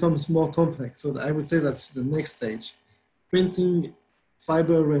 but it becomes more complex. So I would say that's the next stage. Printing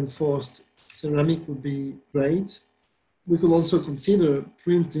fiber reinforced ceramic would be great. We could also consider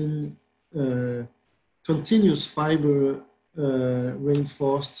printing continuous fiber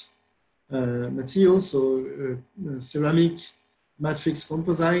reinforced materials, so ceramic matrix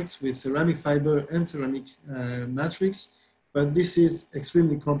composites with ceramic fiber and ceramic matrix, but this is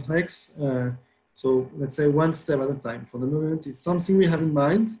extremely complex. So let's say one step at a time. For the moment, it's something we have in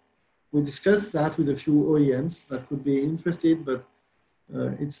mind. We discussed that with a few OEMs that could be interested, but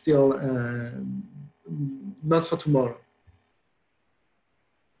it's still not for tomorrow.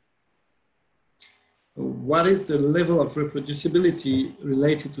 What is the level of reproducibility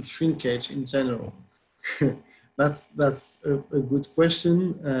related to shrinkage in general? That's a good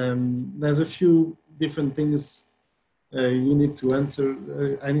question. There's a few different things you need to answer.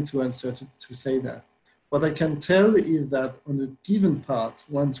 I need to answer to say that. What I can tell is that on a given part,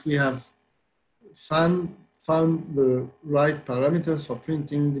 once we have found the right parameters for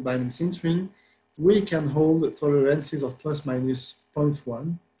printing, debinding, sintering, we can hold tolerances of plus minus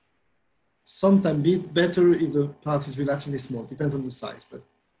 0.1. Sometimes better if the part is relatively small, depends on the size, but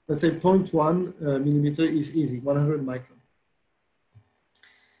let's say 0.1 millimeter is easy, 100 micron.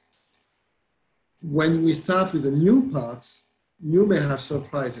 When we start with a new part, you may have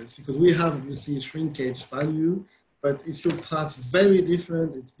surprises because we have obviously a shrinkage value, but if your part is very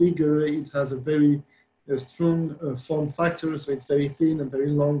different, it's bigger, it has a very strong form factor, so it's very thin and very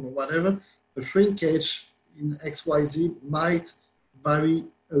long or whatever, the shrinkage in XYZ might vary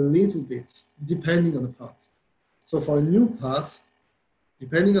a little bit depending on the part. So for a new part,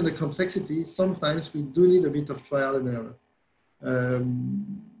 depending on the complexity, sometimes we do need a bit of trial and error.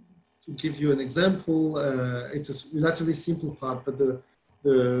 To give you an example, it's a relatively simple part, but the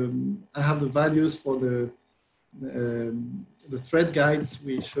I have the values for the thread guides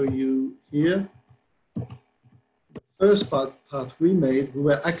we show you here. The first part we made, we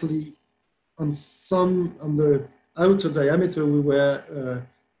were actually on the outer diameter, we were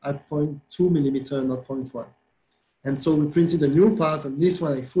at 0.2 millimeter, not 0.1. And so we printed a new part, and this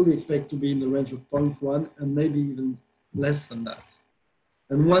one I fully expect to be in the range of 0.1 and maybe even less than that.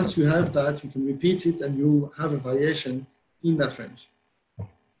 And once you have that, you can repeat it and you'll have a variation in that range.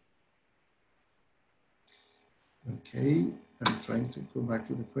 Okay, I'm trying to go back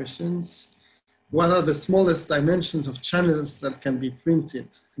to the questions. What are the smallest dimensions of channels that can be printed?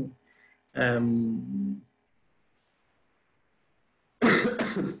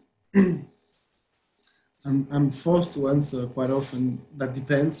 I'm forced to answer quite often, that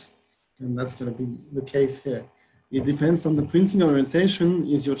depends, and that's going to be the case here. It depends on the printing orientation.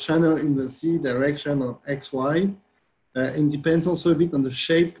 Is your channel in the Z direction or XY? It depends also a bit on the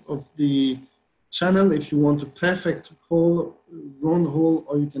shape of the channel. If you want a perfect hole, round hole,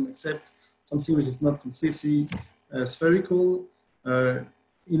 or you can accept something which is not completely spherical.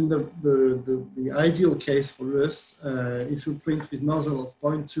 In the ideal case for us, if you print with nozzle of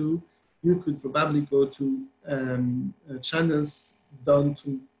 0.2, you could probably go to channels down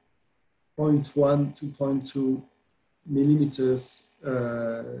to 0.1 to 0.2 millimeters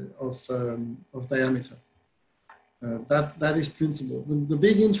of diameter. That is printable. The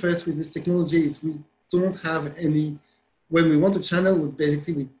big interest with this technology is we don't have any, when we want a channel,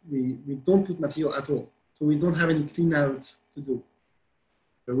 basically we don't put material at all. So we don't have any clean out to do,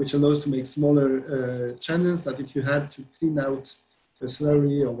 which allows to make smaller channels that if you had to clean out a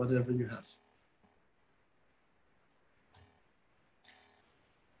slurry or whatever you have.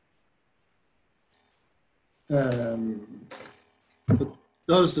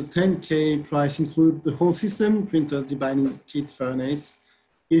 Does the 10K price include the whole system, printer, debinding kit, furnace?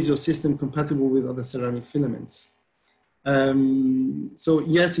 Is your system compatible with other ceramic filaments? So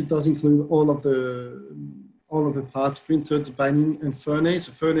yes, it does include all of the parts, printer, debinding, and furnace.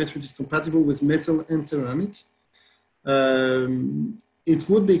 A furnace which is compatible with metal and ceramic. It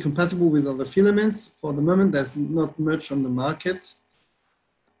would be compatible with other filaments. For the moment, there's not much on the market.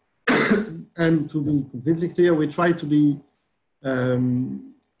 And to be completely clear, we try to be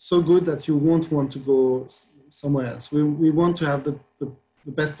so good that you won't want to go somewhere else. We want to have the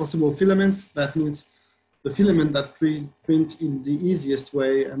best possible filaments. That means the filament that print in the easiest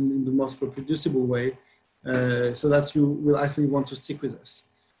way and in the most reproducible way, so that you will actually want to stick with us.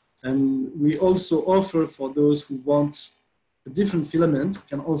 And we also offer for those who want a different filament,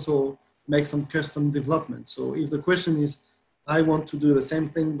 can also make some custom development. So if the question is, I want to do the same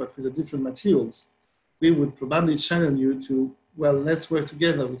thing, but with the different materials, we would probably channel you to, well, let's work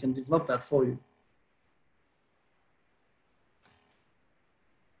together. We can develop that for you.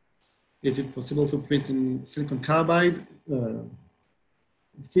 Is it possible to print in silicon carbide? In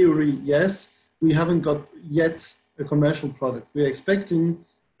theory, yes. We haven't got yet a commercial product. We're expecting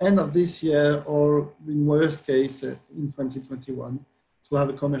end of this year, or in worst case, in 2021, to have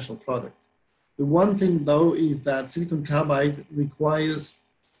a commercial product. The one thing though is that silicon carbide requires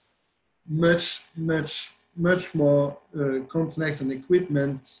much more complex and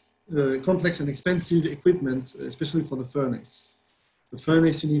expensive equipment, especially for the furnace. The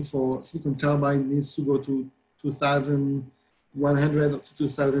furnace you need for silicon carbide needs to go to 2100 up to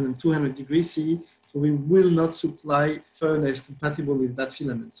 2200 degrees C. So we will not supply furnace compatible with that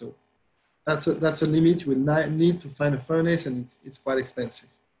filament. So that's a limit. You will need to find a furnace, and it's quite expensive.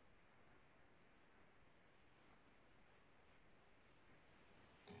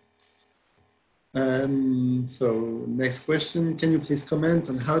 So next question, can you please comment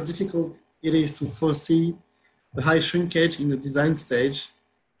on how difficult it is to foresee the high shrinkage in the design stage,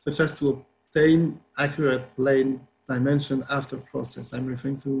 such as to obtain accurate plane dimension after process? I'm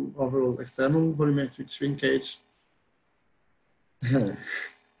referring to overall external volumetric shrinkage. So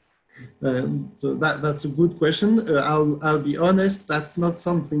that's a good question. I'll be honest, that's not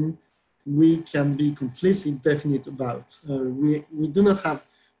something we can be completely definite about. We do not have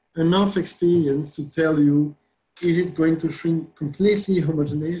enough experience to tell you, is it going to shrink completely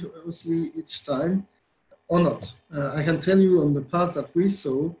homogeneously each time or not? I can tell you on the path that we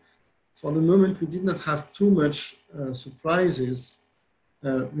saw, for the moment, we did not have too much surprises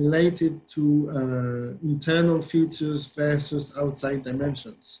related to internal features versus outside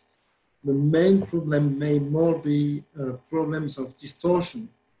dimensions. The main problem may more be problems of distortion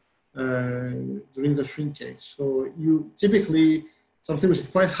during the shrinkage. So you typically, something which is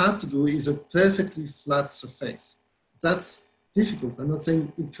quite hard to do is a perfectly flat surface. That's difficult. I'm not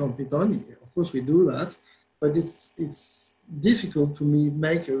saying it can't be done. Of course we do that, but it's difficult to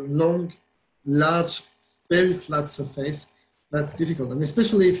make a long, large, very flat surface. That's difficult, and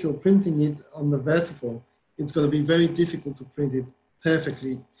especially if you're printing it on the vertical, it's going to be very difficult to print it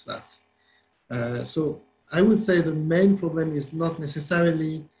perfectly flat. So I would say the main problem is not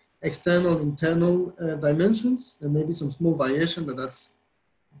necessarily external, internal dimensions. There may be some small variation, but that's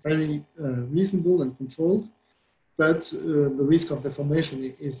very reasonable and controlled. But the risk of deformation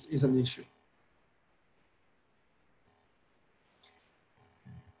is an issue.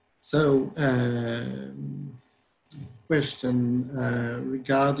 So, question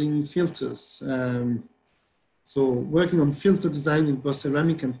regarding filters. So working on filter design in both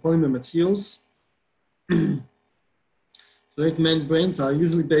ceramic and polymer materials. Ceramic membranes are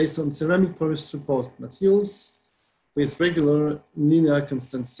usually based on ceramic porous support materials with regular linear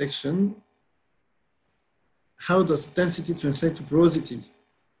constant section. How does density translate to porosity?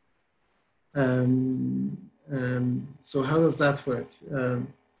 So how does that work?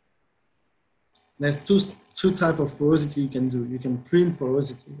 There's two types of porosity you can do. You can print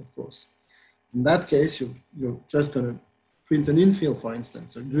porosity, of course. In that case, you're just going to print an infill, for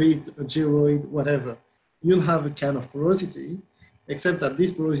instance, a grid, a gyroid, whatever. You'll have a kind of porosity, except that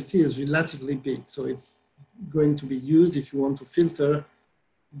this porosity is relatively big. So it's going to be used if you want to filter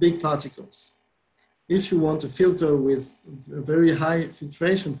big particles. If you want to filter with a very high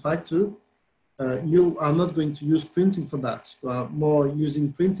filtration factor, you are not going to use printing for that. You are more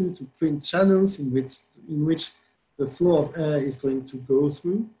using printing to print channels in which the flow of air is going to go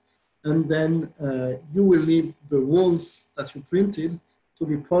through. And then you will need the walls that you printed to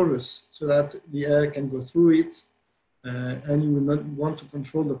be porous so that the air can go through it, and you will not want to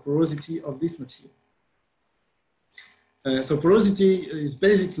control the porosity of this material. So porosity is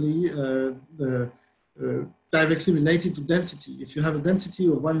basically directly related to density. If you have a density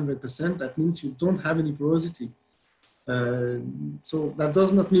of 100%, that means you don't have any porosity. So that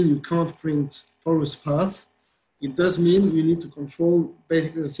does not mean you can't print porous parts. It does mean you need to control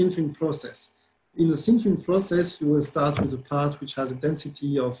basically the sintering process. In the sintering process, you will start with a part which has a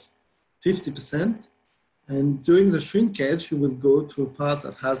density of 50%. And during the shrinkage, you will go to a part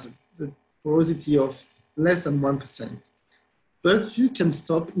that has a porosity of less than 1%. But you can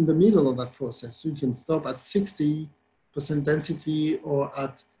stop in the middle of that process. You can stop at 60% density or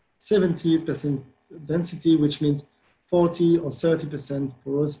at 70% density, which means 40 or 30%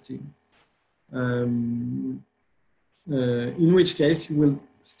 porosity. In which case you will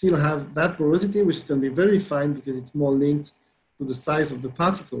still have that porosity, which is going to be very fine because it's more linked to the size of the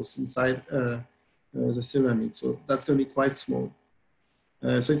particles inside the ceramic. So that's going to be quite small.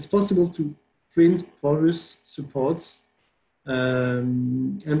 So it's possible to print porous supports.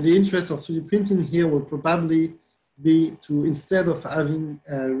 And the interest of 3D printing here will probably be to, instead of having,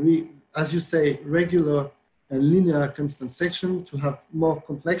 as you say, regular and linear constant section, to have more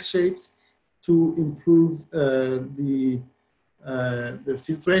complex shapes, to improve the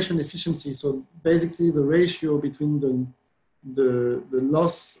filtration efficiency. So basically the ratio between the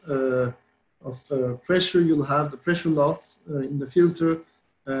loss of pressure you'll have, the pressure loss in the filter,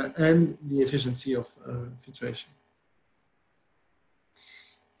 and the efficiency of filtration.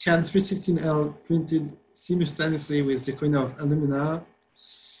 Can 316L printed simultaneously with zirconia of alumina?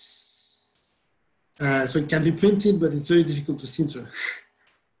 So it can be printed, but it's very difficult to sinter.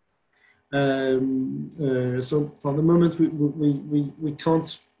 So for the moment, we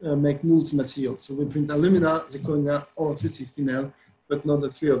can't make multi-materials. So we print alumina, zirconia, or 316L, but not the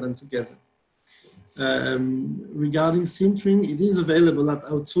three of them together. Regarding sintering, it is available at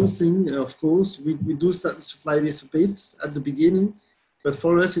outsourcing, of course. We do supply this a bit at the beginning, but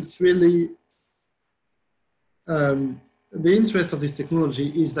for us, it's really, the interest of this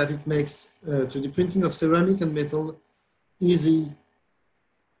technology is that it makes 3D printing of ceramic and metal easy,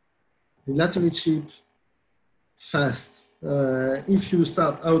 relatively cheap, fast. If you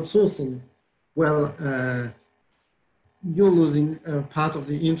start outsourcing, well, you're losing part of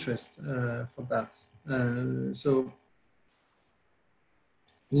the interest for that. So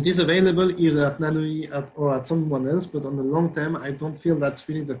it is available either at Nanoe or at someone else, but on the long term, I don't feel that's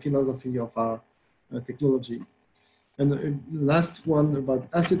really the philosophy of our technology. And the last one about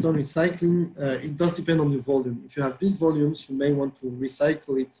acetone recycling, it does depend on the volume. If you have big volumes, you may want to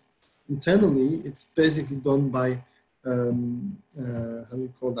recycle it internally. It's basically done by, how do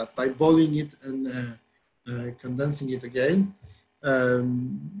you call that? By boiling it and condensing it again.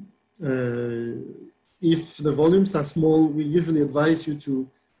 If the volumes are small, we usually advise you to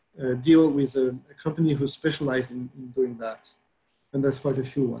deal with a company who specializes in doing that. And there's quite a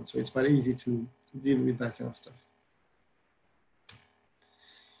few ones, so it's quite easy to deal with that kind of stuff.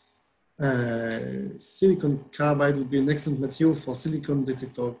 Silicon carbide would be an excellent material for silicon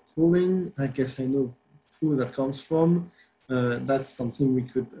detector cooling. I guess I know who that comes from. That's something we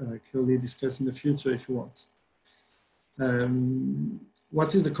could clearly discuss in the future if you want.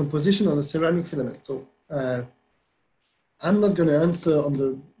 What is the composition of the ceramic filament? So I'm not going to answer on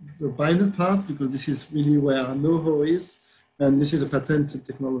the binder part because this is really where our know-how is, and this is a patented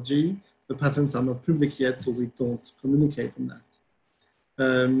technology. The patents are not public yet, so we don't communicate on that.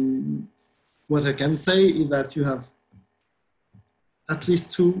 What I can say is that you have at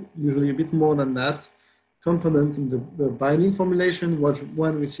least two, usually a bit more than that, components in the binding formulation,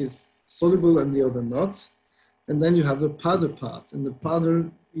 one which is soluble and the other not. And then you have the powder part, and the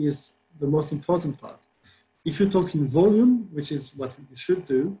powder is the most important part. If you talk in volume, which is what you should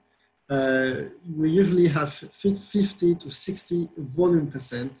do, we usually have 50 to 60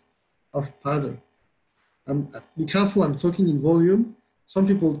 volume% of powder. Be careful, I'm talking in volume. Some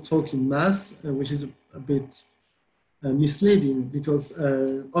people talk in mass, which is a bit misleading because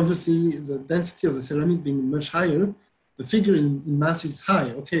obviously the density of the ceramic being much higher, the figure in mass is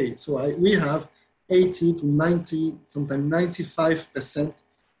high. Okay, so we have 80 to 90, sometimes 95%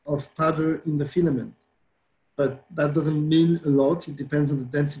 of powder in the filament. But that doesn't mean a lot. It depends on the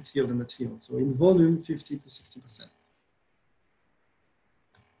density of the material. So in volume, 50 to 60%.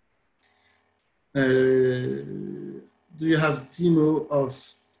 Do you have demo of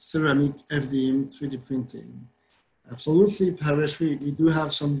ceramic FDM 3D printing? Absolutely, Paresh, we do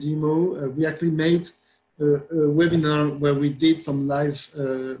have some demo. We actually made a webinar where we did some live,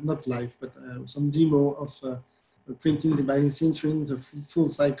 not live, but some demo of printing the binding sintering, the full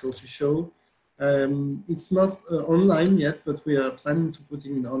cycle to show. It's not online yet, but we are planning to put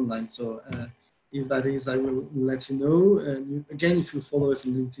it in online. So if that is, I will let you know. And again, if you follow us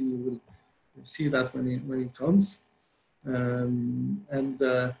on LinkedIn, you will see that when it comes.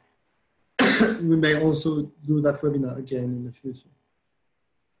 We may also do that webinar again in the future.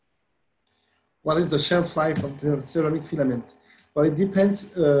 What is the shelf life of the ceramic filament? Well, it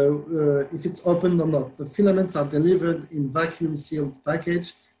depends if it's opened or not. The filaments are delivered in vacuum sealed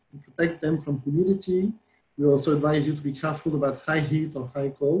package to protect them from humidity. We also advise you to be careful about high heat or high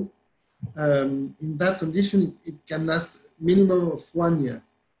cold. In that condition, it can last minimum of 1 year.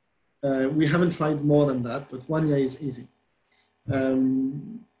 We haven't tried more than that, but 1 year is easy.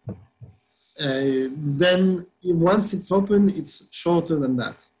 Then once it's open, it's shorter than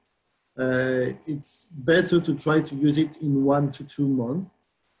that. It's better to try to use it in 1 to 2 months.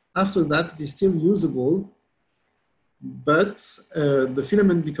 After that, it is still usable, but the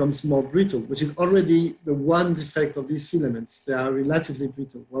filament becomes more brittle, which is already the one defect of these filaments. They are relatively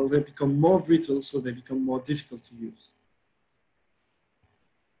brittle. Well, they become more brittle, so they become more difficult to use.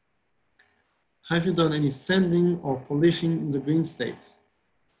 Have you done any sanding or polishing in the green state?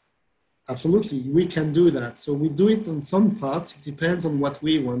 Absolutely, we can do that. So we do it on some parts. It depends on what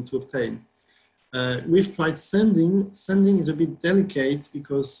we want to obtain. We've tried sanding. Sanding is a bit delicate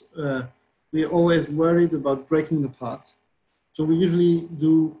because we're always worried about breaking the part. So we usually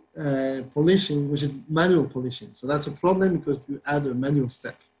do polishing, which is manual polishing. So that's a problem because you add a manual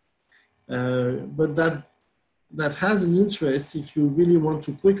step. But that has an interest if you really want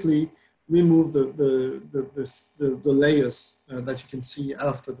to quickly remove the layers that you can see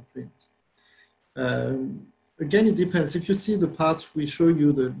after the print. Again, it depends. If you see the parts we show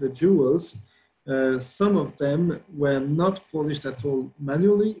you, the jewels, some of them were not polished at all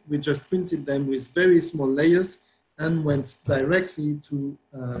manually. We just printed them with very small layers and went directly to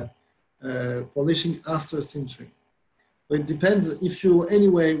polishing after sintering. But it depends. If you're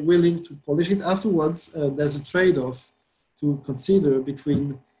anyway willing to polish it afterwards, there's a trade-off to consider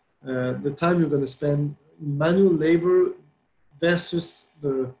between the time you're going to spend in manual labor versus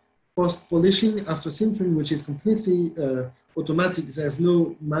the post-polishing after sintering, which is completely automatic. There's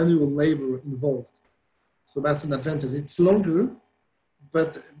no manual labor involved. So that's an advantage. It's longer,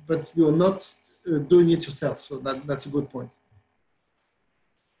 but you're not doing it yourself. So that's a good point.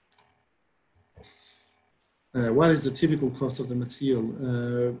 What is the typical cost of the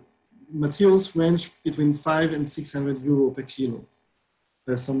material? Materials range between 500 and 600 euro per kilo.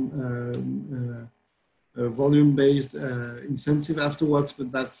 There's some volume-based incentive afterwards,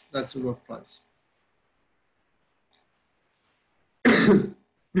 but that's a rough price.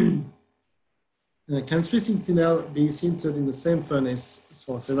 Can 316L be sintered in the same furnace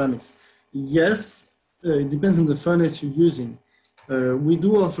for ceramics? Yes, it depends on the furnace you're using. We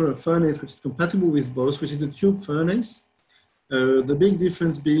do offer a furnace which is compatible with both, which is a tube furnace. The big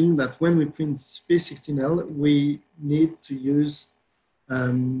difference being that when we print 316L, we need to use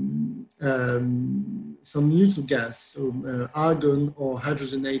some neutral gas, so argon or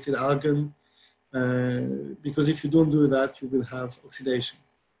hydrogenated argon, because if you don't do that, you will have oxidation.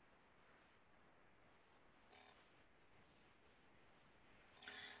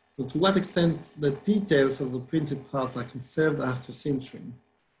 So to what extent the details of the printed parts are conserved after sintering?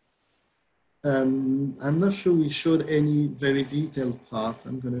 I'm not sure we showed any very detailed part.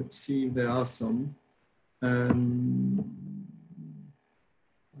 I'm going to see if there are some.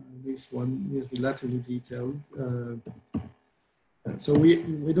 This one is relatively detailed. So we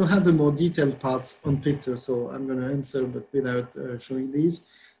don't have the more detailed parts on picture, so I'm going to answer, but without showing these.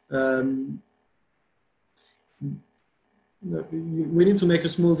 We need to make a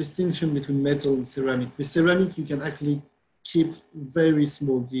small distinction between metal and ceramic. With ceramic, you can actually keep very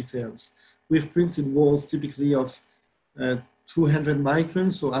small details. We've printed walls typically of 200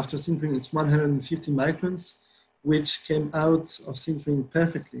 microns, so after sintering it's 150 microns, which came out of sintering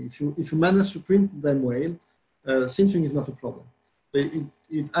perfectly. If you manage to print them well, sintering is not a problem. But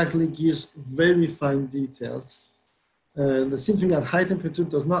it actually gives very fine details. The sintering at high temperature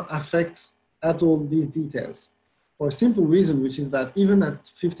does not affect at all these details, for a simple reason, which is that even at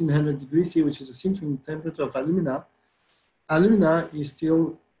 1500 degrees C, which is the sintering temperature of alumina, alumina is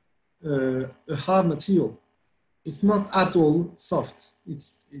still a hard material. It's not at all soft.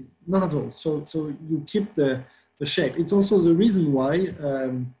 It's not at all. So you keep the shape. It's also the reason why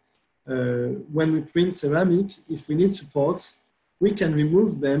when we print ceramic, if we need supports, we can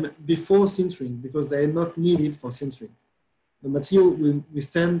remove them before sintering because they are not needed for sintering. The material will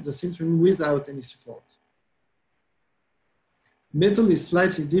withstand the sintering without any support. Metal is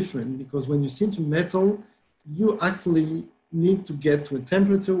slightly different because when you sinter metal, you actually need to get to a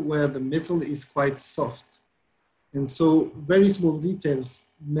temperature where the metal is quite soft. And so very small details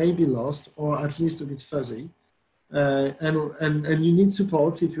may be lost or at least a bit fuzzy. And you need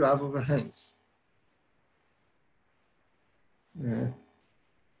support if you have overhangs.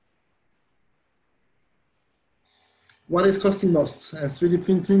 What is costing most, 3D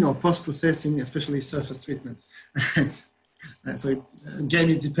printing or post-processing, especially surface treatment? So again,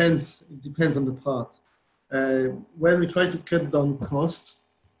 it depends on the part. When we try to cut down costs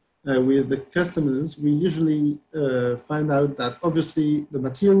with the customers, we usually find out that obviously the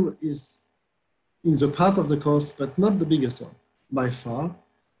material is a part of the cost, but not the biggest one by far.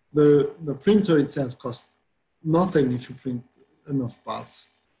 The printer itself costs nothing if you print enough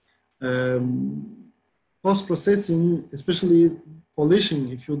parts. Post-processing, especially polishing,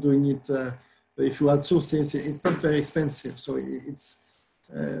 if you're doing it, if you outsource it, it's not very expensive. So it's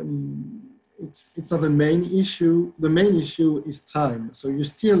not the main issue. The main issue is time. So you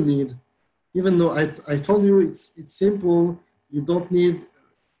still need, even though I told you it's simple, you don't need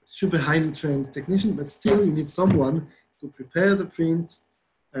super highly trained technician, but still you need someone to prepare the print,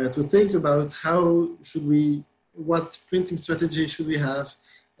 to think about what printing strategy should we have,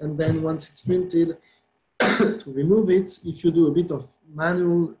 and then once it's printed, to remove it. If you do a bit of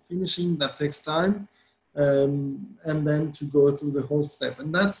manual finishing, that takes time, and then to go through the whole step.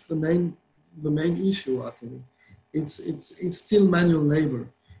 And that's the main issue actually. It's still manual labor,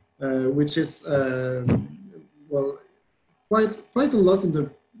 which is well quite a lot in the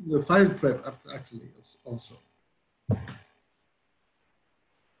file prep actually also.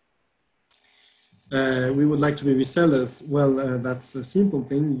 We would like to be resellers. Well, that's a simple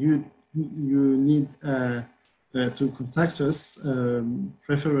thing. You need to contact us,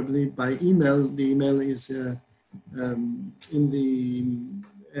 preferably by email. The email is in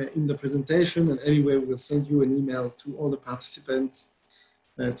the presentation, and anyway, we'll send you an email to all the participants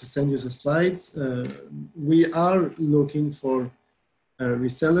to send you the slides. We are looking for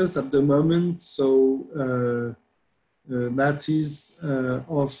resellers at the moment, so that is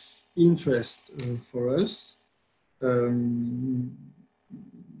of interest for us.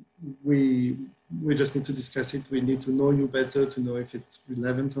 We just need to discuss it. We need to know you better to know if it's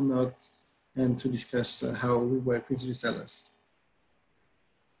relevant or not, and to discuss how we work with resellers.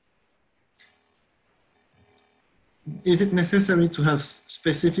 Is it necessary to have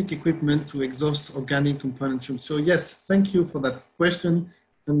specific equipment to exhaust organic component tubes? So yes, thank you for that question.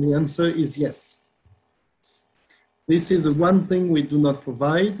 And the answer is yes. This is the one thing we do not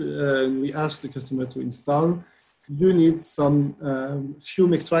provide. We ask the customer to install. You need some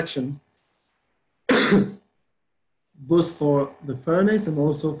fume extraction, both for the furnace and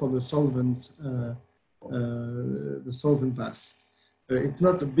also for the solvent pass. It's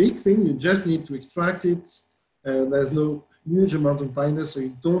not a big thing. You just need to extract it. There's no huge amount of binder, so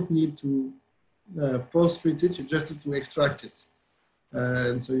you don't need to post-treat it. You just need to extract it.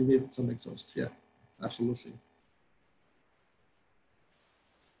 And so you need some exhaust. Yeah, absolutely.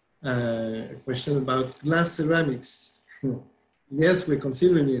 A question about glass ceramics. Yes, we're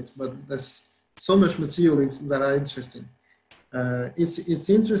considering it, but there's so much material that are interesting. It's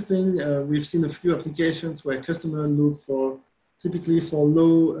interesting. We've seen a few applications where customers look for typically for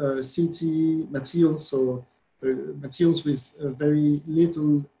low CT materials, so materials with very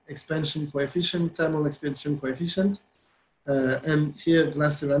little expansion coefficient, thermal expansion coefficient. And here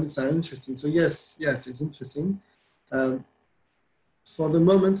glass ceramics are interesting. So yes, it's interesting. For the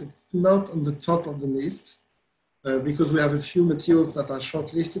moment, it's not on the top of the list because we have a few materials that are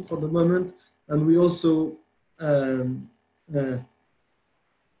shortlisted for the moment. And we also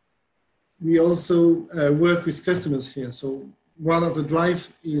work with customers here. So one of the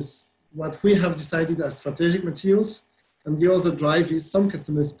drive is what we have decided as strategic materials. And the other drive is some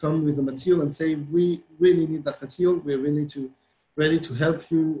customers come with the material and say, we really need that material. We're ready to help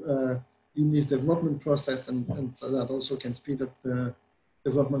you in this development process. And so that also can speed up the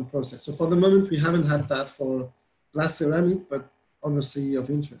development process. So for the moment, we haven't had that for glass ceramic, but obviously of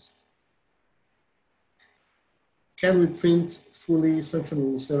interest. Can we print fully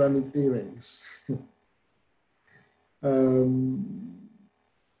functional ceramic bearings?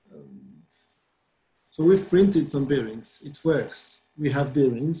 So we've printed some bearings. It works. We have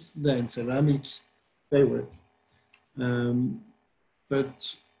bearings. They're in ceramic. They work.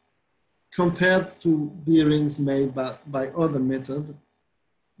 But compared to bearings made by other methods,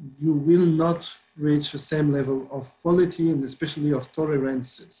 you will not reach the same level of quality and especially of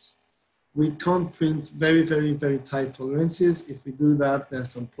tolerances. We can't print very, very, very tight tolerances. If we do that, there are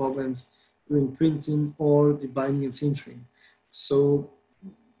some problems during printing or the binding and sintering. So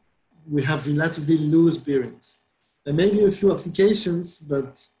we have relatively loose bearings. There may be a few applications,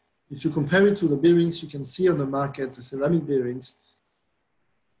 but if you compare it to the bearings you can see on the market, the ceramic bearings,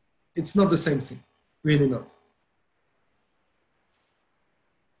 it's not the same thing, really not.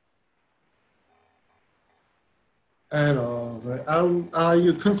 How are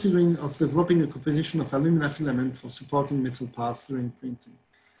you considering of developing a composition of alumina filament for supporting metal parts during printing?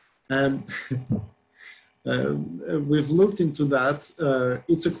 We've looked into that.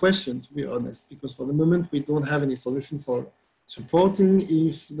 It's a question, to be honest, because for the moment we don't have any solution for supporting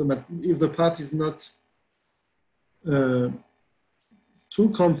if the part is not too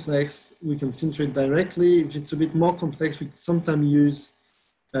complex. We can sinter it directly. If it's a bit more complex, we sometimes use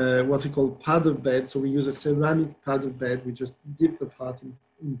what we call powder bed. So we use a ceramic powder bed. We just dip the part in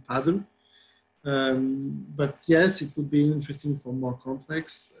powder. But yes, it would be interesting for more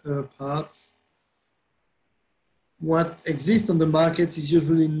complex parts. What exists on the market is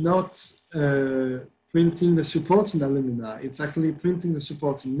usually not printing the supports in alumina. It's actually printing the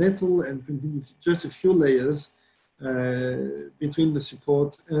supports in metal and printing just a few layers between the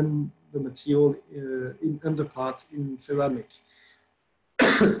support and the material and the part in ceramic.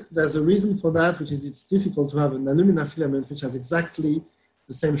 There's a reason for that, which is it's difficult to have an alumina filament which has exactly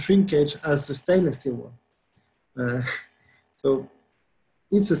the same shrinkage as the stainless steel one. So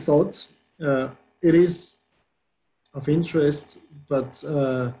it's a thought. It is of interest, but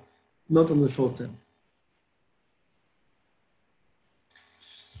not on the short term.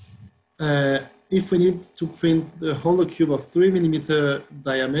 If we need to print the hollow cube of 3 mm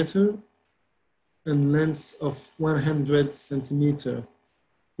diameter and length of 100 centimeter,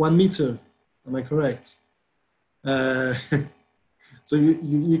 1 meter, am I correct? So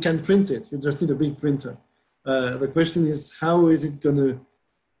you can print it, you just need a big printer. The question is, how is it gonna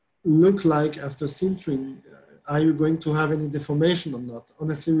look like after sintering? Are you going to have any deformation or not?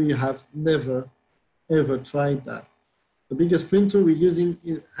 Honestly, we have never, ever tried that. The biggest printer we're using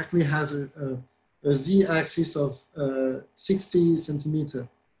actually has a Z-axis of 60 centimeter,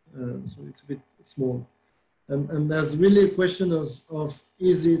 so it's a bit small. And there's really a question of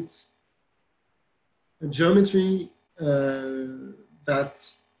is it a geometry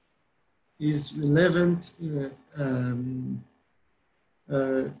that is relevant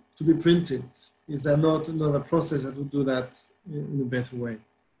to be printed? Is there not another process that would do that in a better way?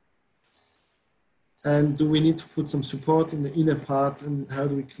 And do we need to put some support in the inner part, and how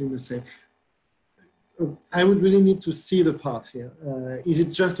do we clean the same? I would really need to see the part here. Is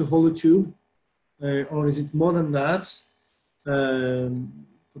it just a hollow tube, or is it more than that?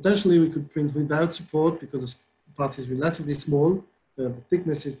 Potentially we could print without support because the part is relatively small. The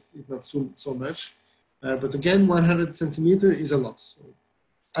thickness is not so much. But again, 100 centimeter is a lot. So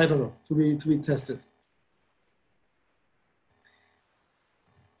I don't know, to be tested.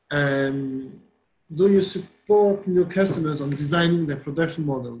 Do you support your customers on designing their production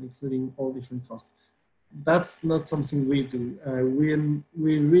model, including all different costs? That's not something we do.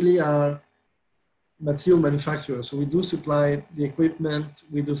 We really are material manufacturer. So we do supply the equipment,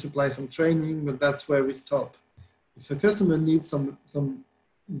 we do supply some training, but that's where we stop. If a customer needs some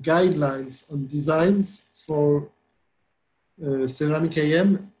guidelines on designs for ceramic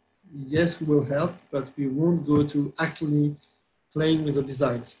AM, yes, we will help, but we won't go to actually playing with the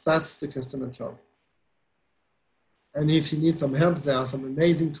designs. That's the customer job. And if he needs some help, there are some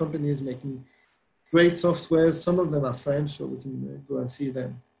amazing companies making great software. Some of them are French, so we can go and see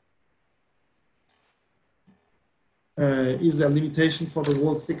them. Is there a limitation for the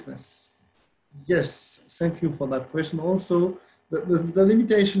wall thickness? Yes, thank you for that question. Also, the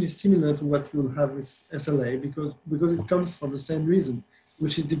limitation is similar to what you'll have with SLA because it comes for the same reason,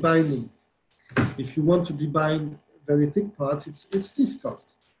 which is debinding. If you want to debind very thick parts, it's difficult.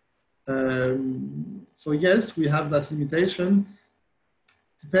 So yes, we have that limitation.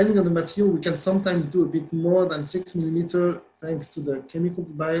 Depending on the material, we can sometimes do a bit more than 6 millimeter thanks to the chemical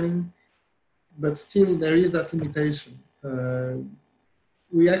debinding, but still there is that limitation.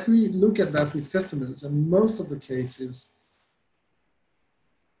 We actually look at that with customers, and most of the cases,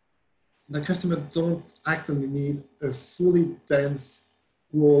 the customer don't actually need a fully dense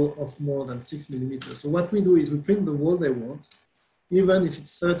wall of more than 6 millimeters. So what we do is we print the wall they want, even if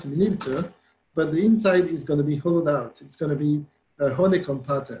it's 30 millimeter, but the inside is going to be hollowed out. It's going to be a honeycomb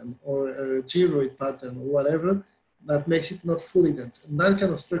pattern or a gyroid pattern or whatever that makes it not fully dense. And that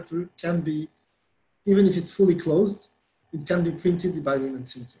kind of structure can be, even if it's fully closed, it can be printed, debinding, and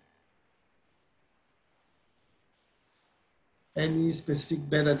sintering. Any specific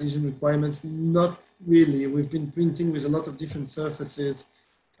bed adhesion requirements? Not really. We've been printing with a lot of different surfaces,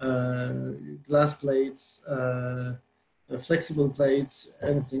 glass plates, flexible plates,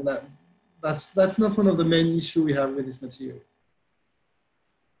 anything. That's not one of the main issues we have with this material.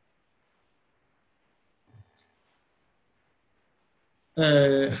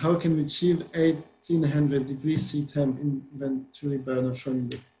 How can we achieve 1800 degrees C temp in Venturi burner shown in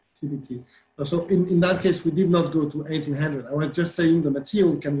the PPT? So in that case, we did not go to 1800. I was just saying the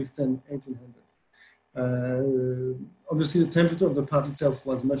material can withstand 1800. Obviously, the temperature of the part itself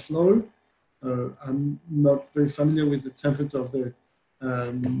was much lower. I'm not very familiar with the temperature of the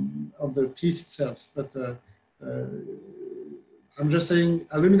piece itself, but I'm just saying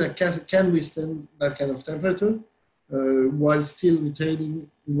alumina can withstand that kind of temperature while still retaining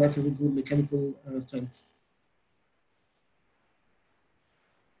relatively good mechanical strength.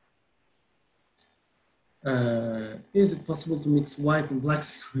 Is it possible to mix white and black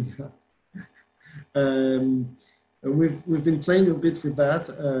zirconia? We've been playing a bit with that.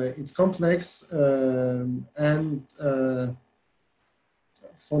 It's complex, and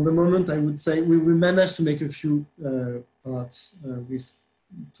for the moment, I would say we managed to make a few parts with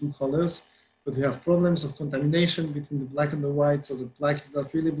two colors, but we have problems of contamination between the black and the white. So the black is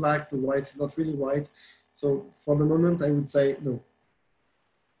not really black, the white is not really white. So for the moment, I would say no.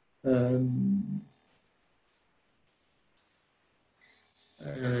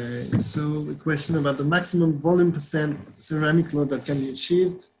 So a question about the maximum volume percent ceramic load that can be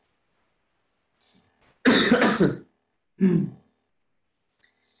achieved.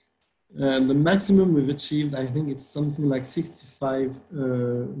 The maximum we've achieved, I think it's something like 65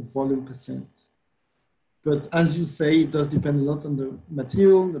 volume percent. But as you say, it does depend a lot on the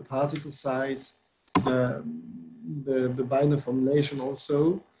material, the particle size, the binder formulation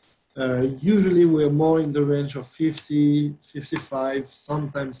also. Usually we're more in the range of 50, 55,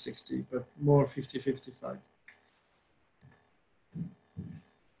 sometimes 60, but more 50, 55.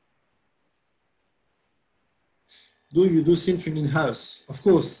 Do you do sintering in-house? Of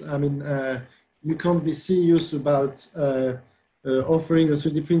course. I mean, you can't be serious about offering a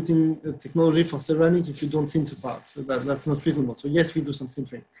 3D printing technology for ceramic if you don't sinter parts. So that's not reasonable. So yes, we do some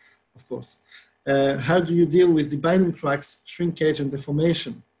sintering, of course. How do you deal with debinding cracks, shrinkage, and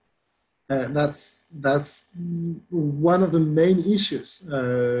deformation? That's one of the main issues,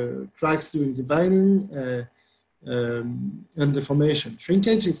 cracks during debinding and deformation.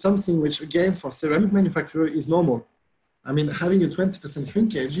 Shrinkage is something which, again, for ceramic manufacturer is normal. I mean, having a 20%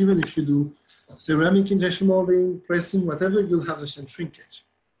 shrinkage, even if you do ceramic injection molding, pressing, whatever, you'll have the same shrinkage.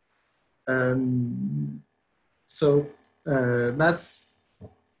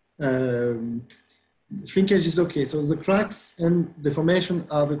 Shrinkage is okay. So the cracks and deformation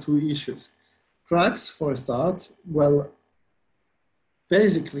are the two issues. Cracks, for a start, well,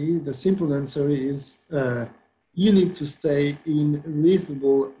 basically the simple answer is you need to stay in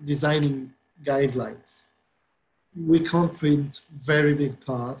reasonable designing guidelines. We can't print very big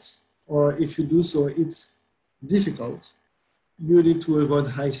parts, or if you do so, it's difficult. You need to avoid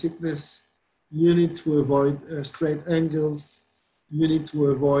high thickness. You need to avoid straight angles. you need to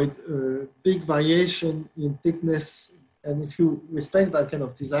avoid big variation in thickness. And if you respect that kind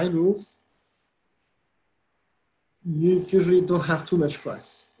of design rules, you usually don't have too much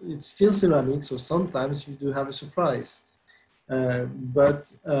cracks. It's still ceramic, so sometimes you do have a surprise.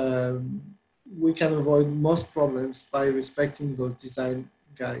 But we can avoid most problems by respecting those design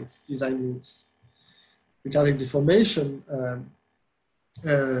guides, design rules. Regarding deformation,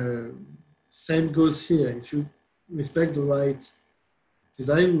 same goes here. If you respect the right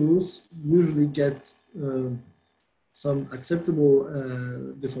design rules, you usually get some acceptable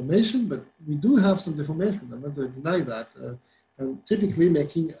deformation, but we do have some deformation. I'm not going to deny that. And typically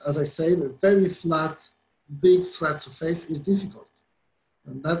making, as I said, a very flat, big flat surface is difficult.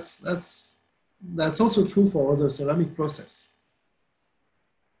 And that's also true for other ceramic process.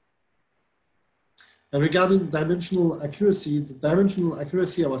 And regarding dimensional accuracy, the dimensional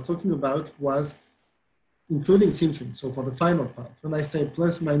accuracy I was talking about was including sintering. So for the final part, when I say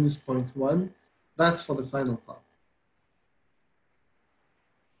plus minus 0.1, that's for the final part.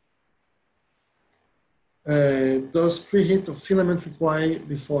 Does preheat of filament require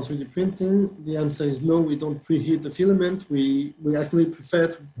before 3D printing? The answer is no, we don't preheat the filament. We actually prefer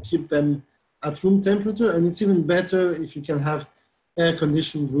to keep them at room temperature, and it's even better if you can have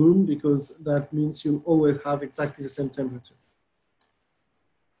air-conditioned room, because that means you always have exactly the same temperature.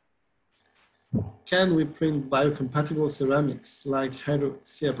 Can we print biocompatible ceramics like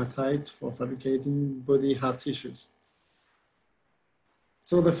hydroxyapatite for fabricating body hard tissues?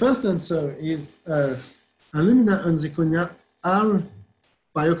 So the first answer is alumina and zirconia are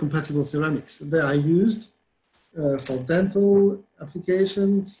biocompatible ceramics. They are used for dental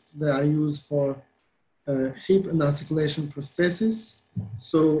applications. They are used for hip and articulation prosthesis.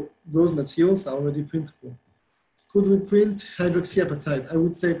 So those materials are already printable. Could we print hydroxyapatite? I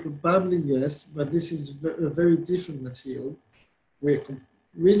would say probably yes, but this is a very different material. We're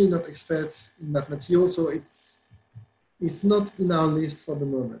really not experts in that material, so it's not in our list for the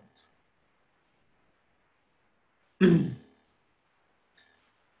moment.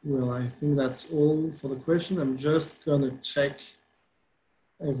 Well, I think that's all for the question. I'm just gonna check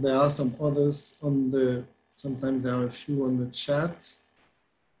if there are some others on the, sometimes there are a few on the chat.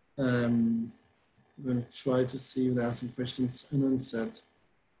 I'm gonna try to see if there are some questions unanswered.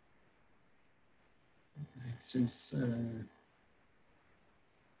 It seems,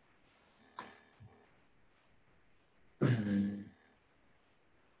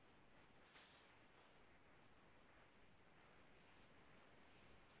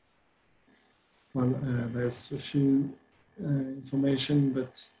 well, there's a few information,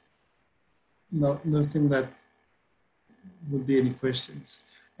 but nothing that would be any questions.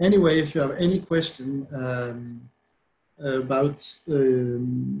 Anyway, if you have any question about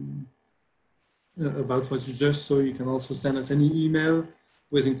what you just saw, you can also send us any email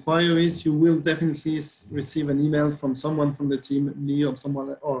with inquiries. You will definitely receive an email from someone from the team, me or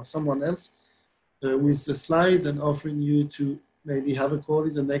someone else, with the slides and offering you to maybe have a call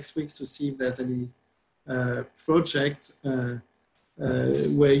in the next week to see if there's any project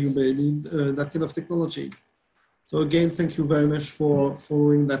where you may need that kind of technology. So again, thank you very much for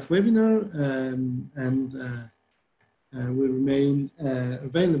following that webinar, and we remain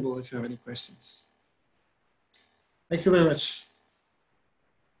available if you have any questions. Thank you very much.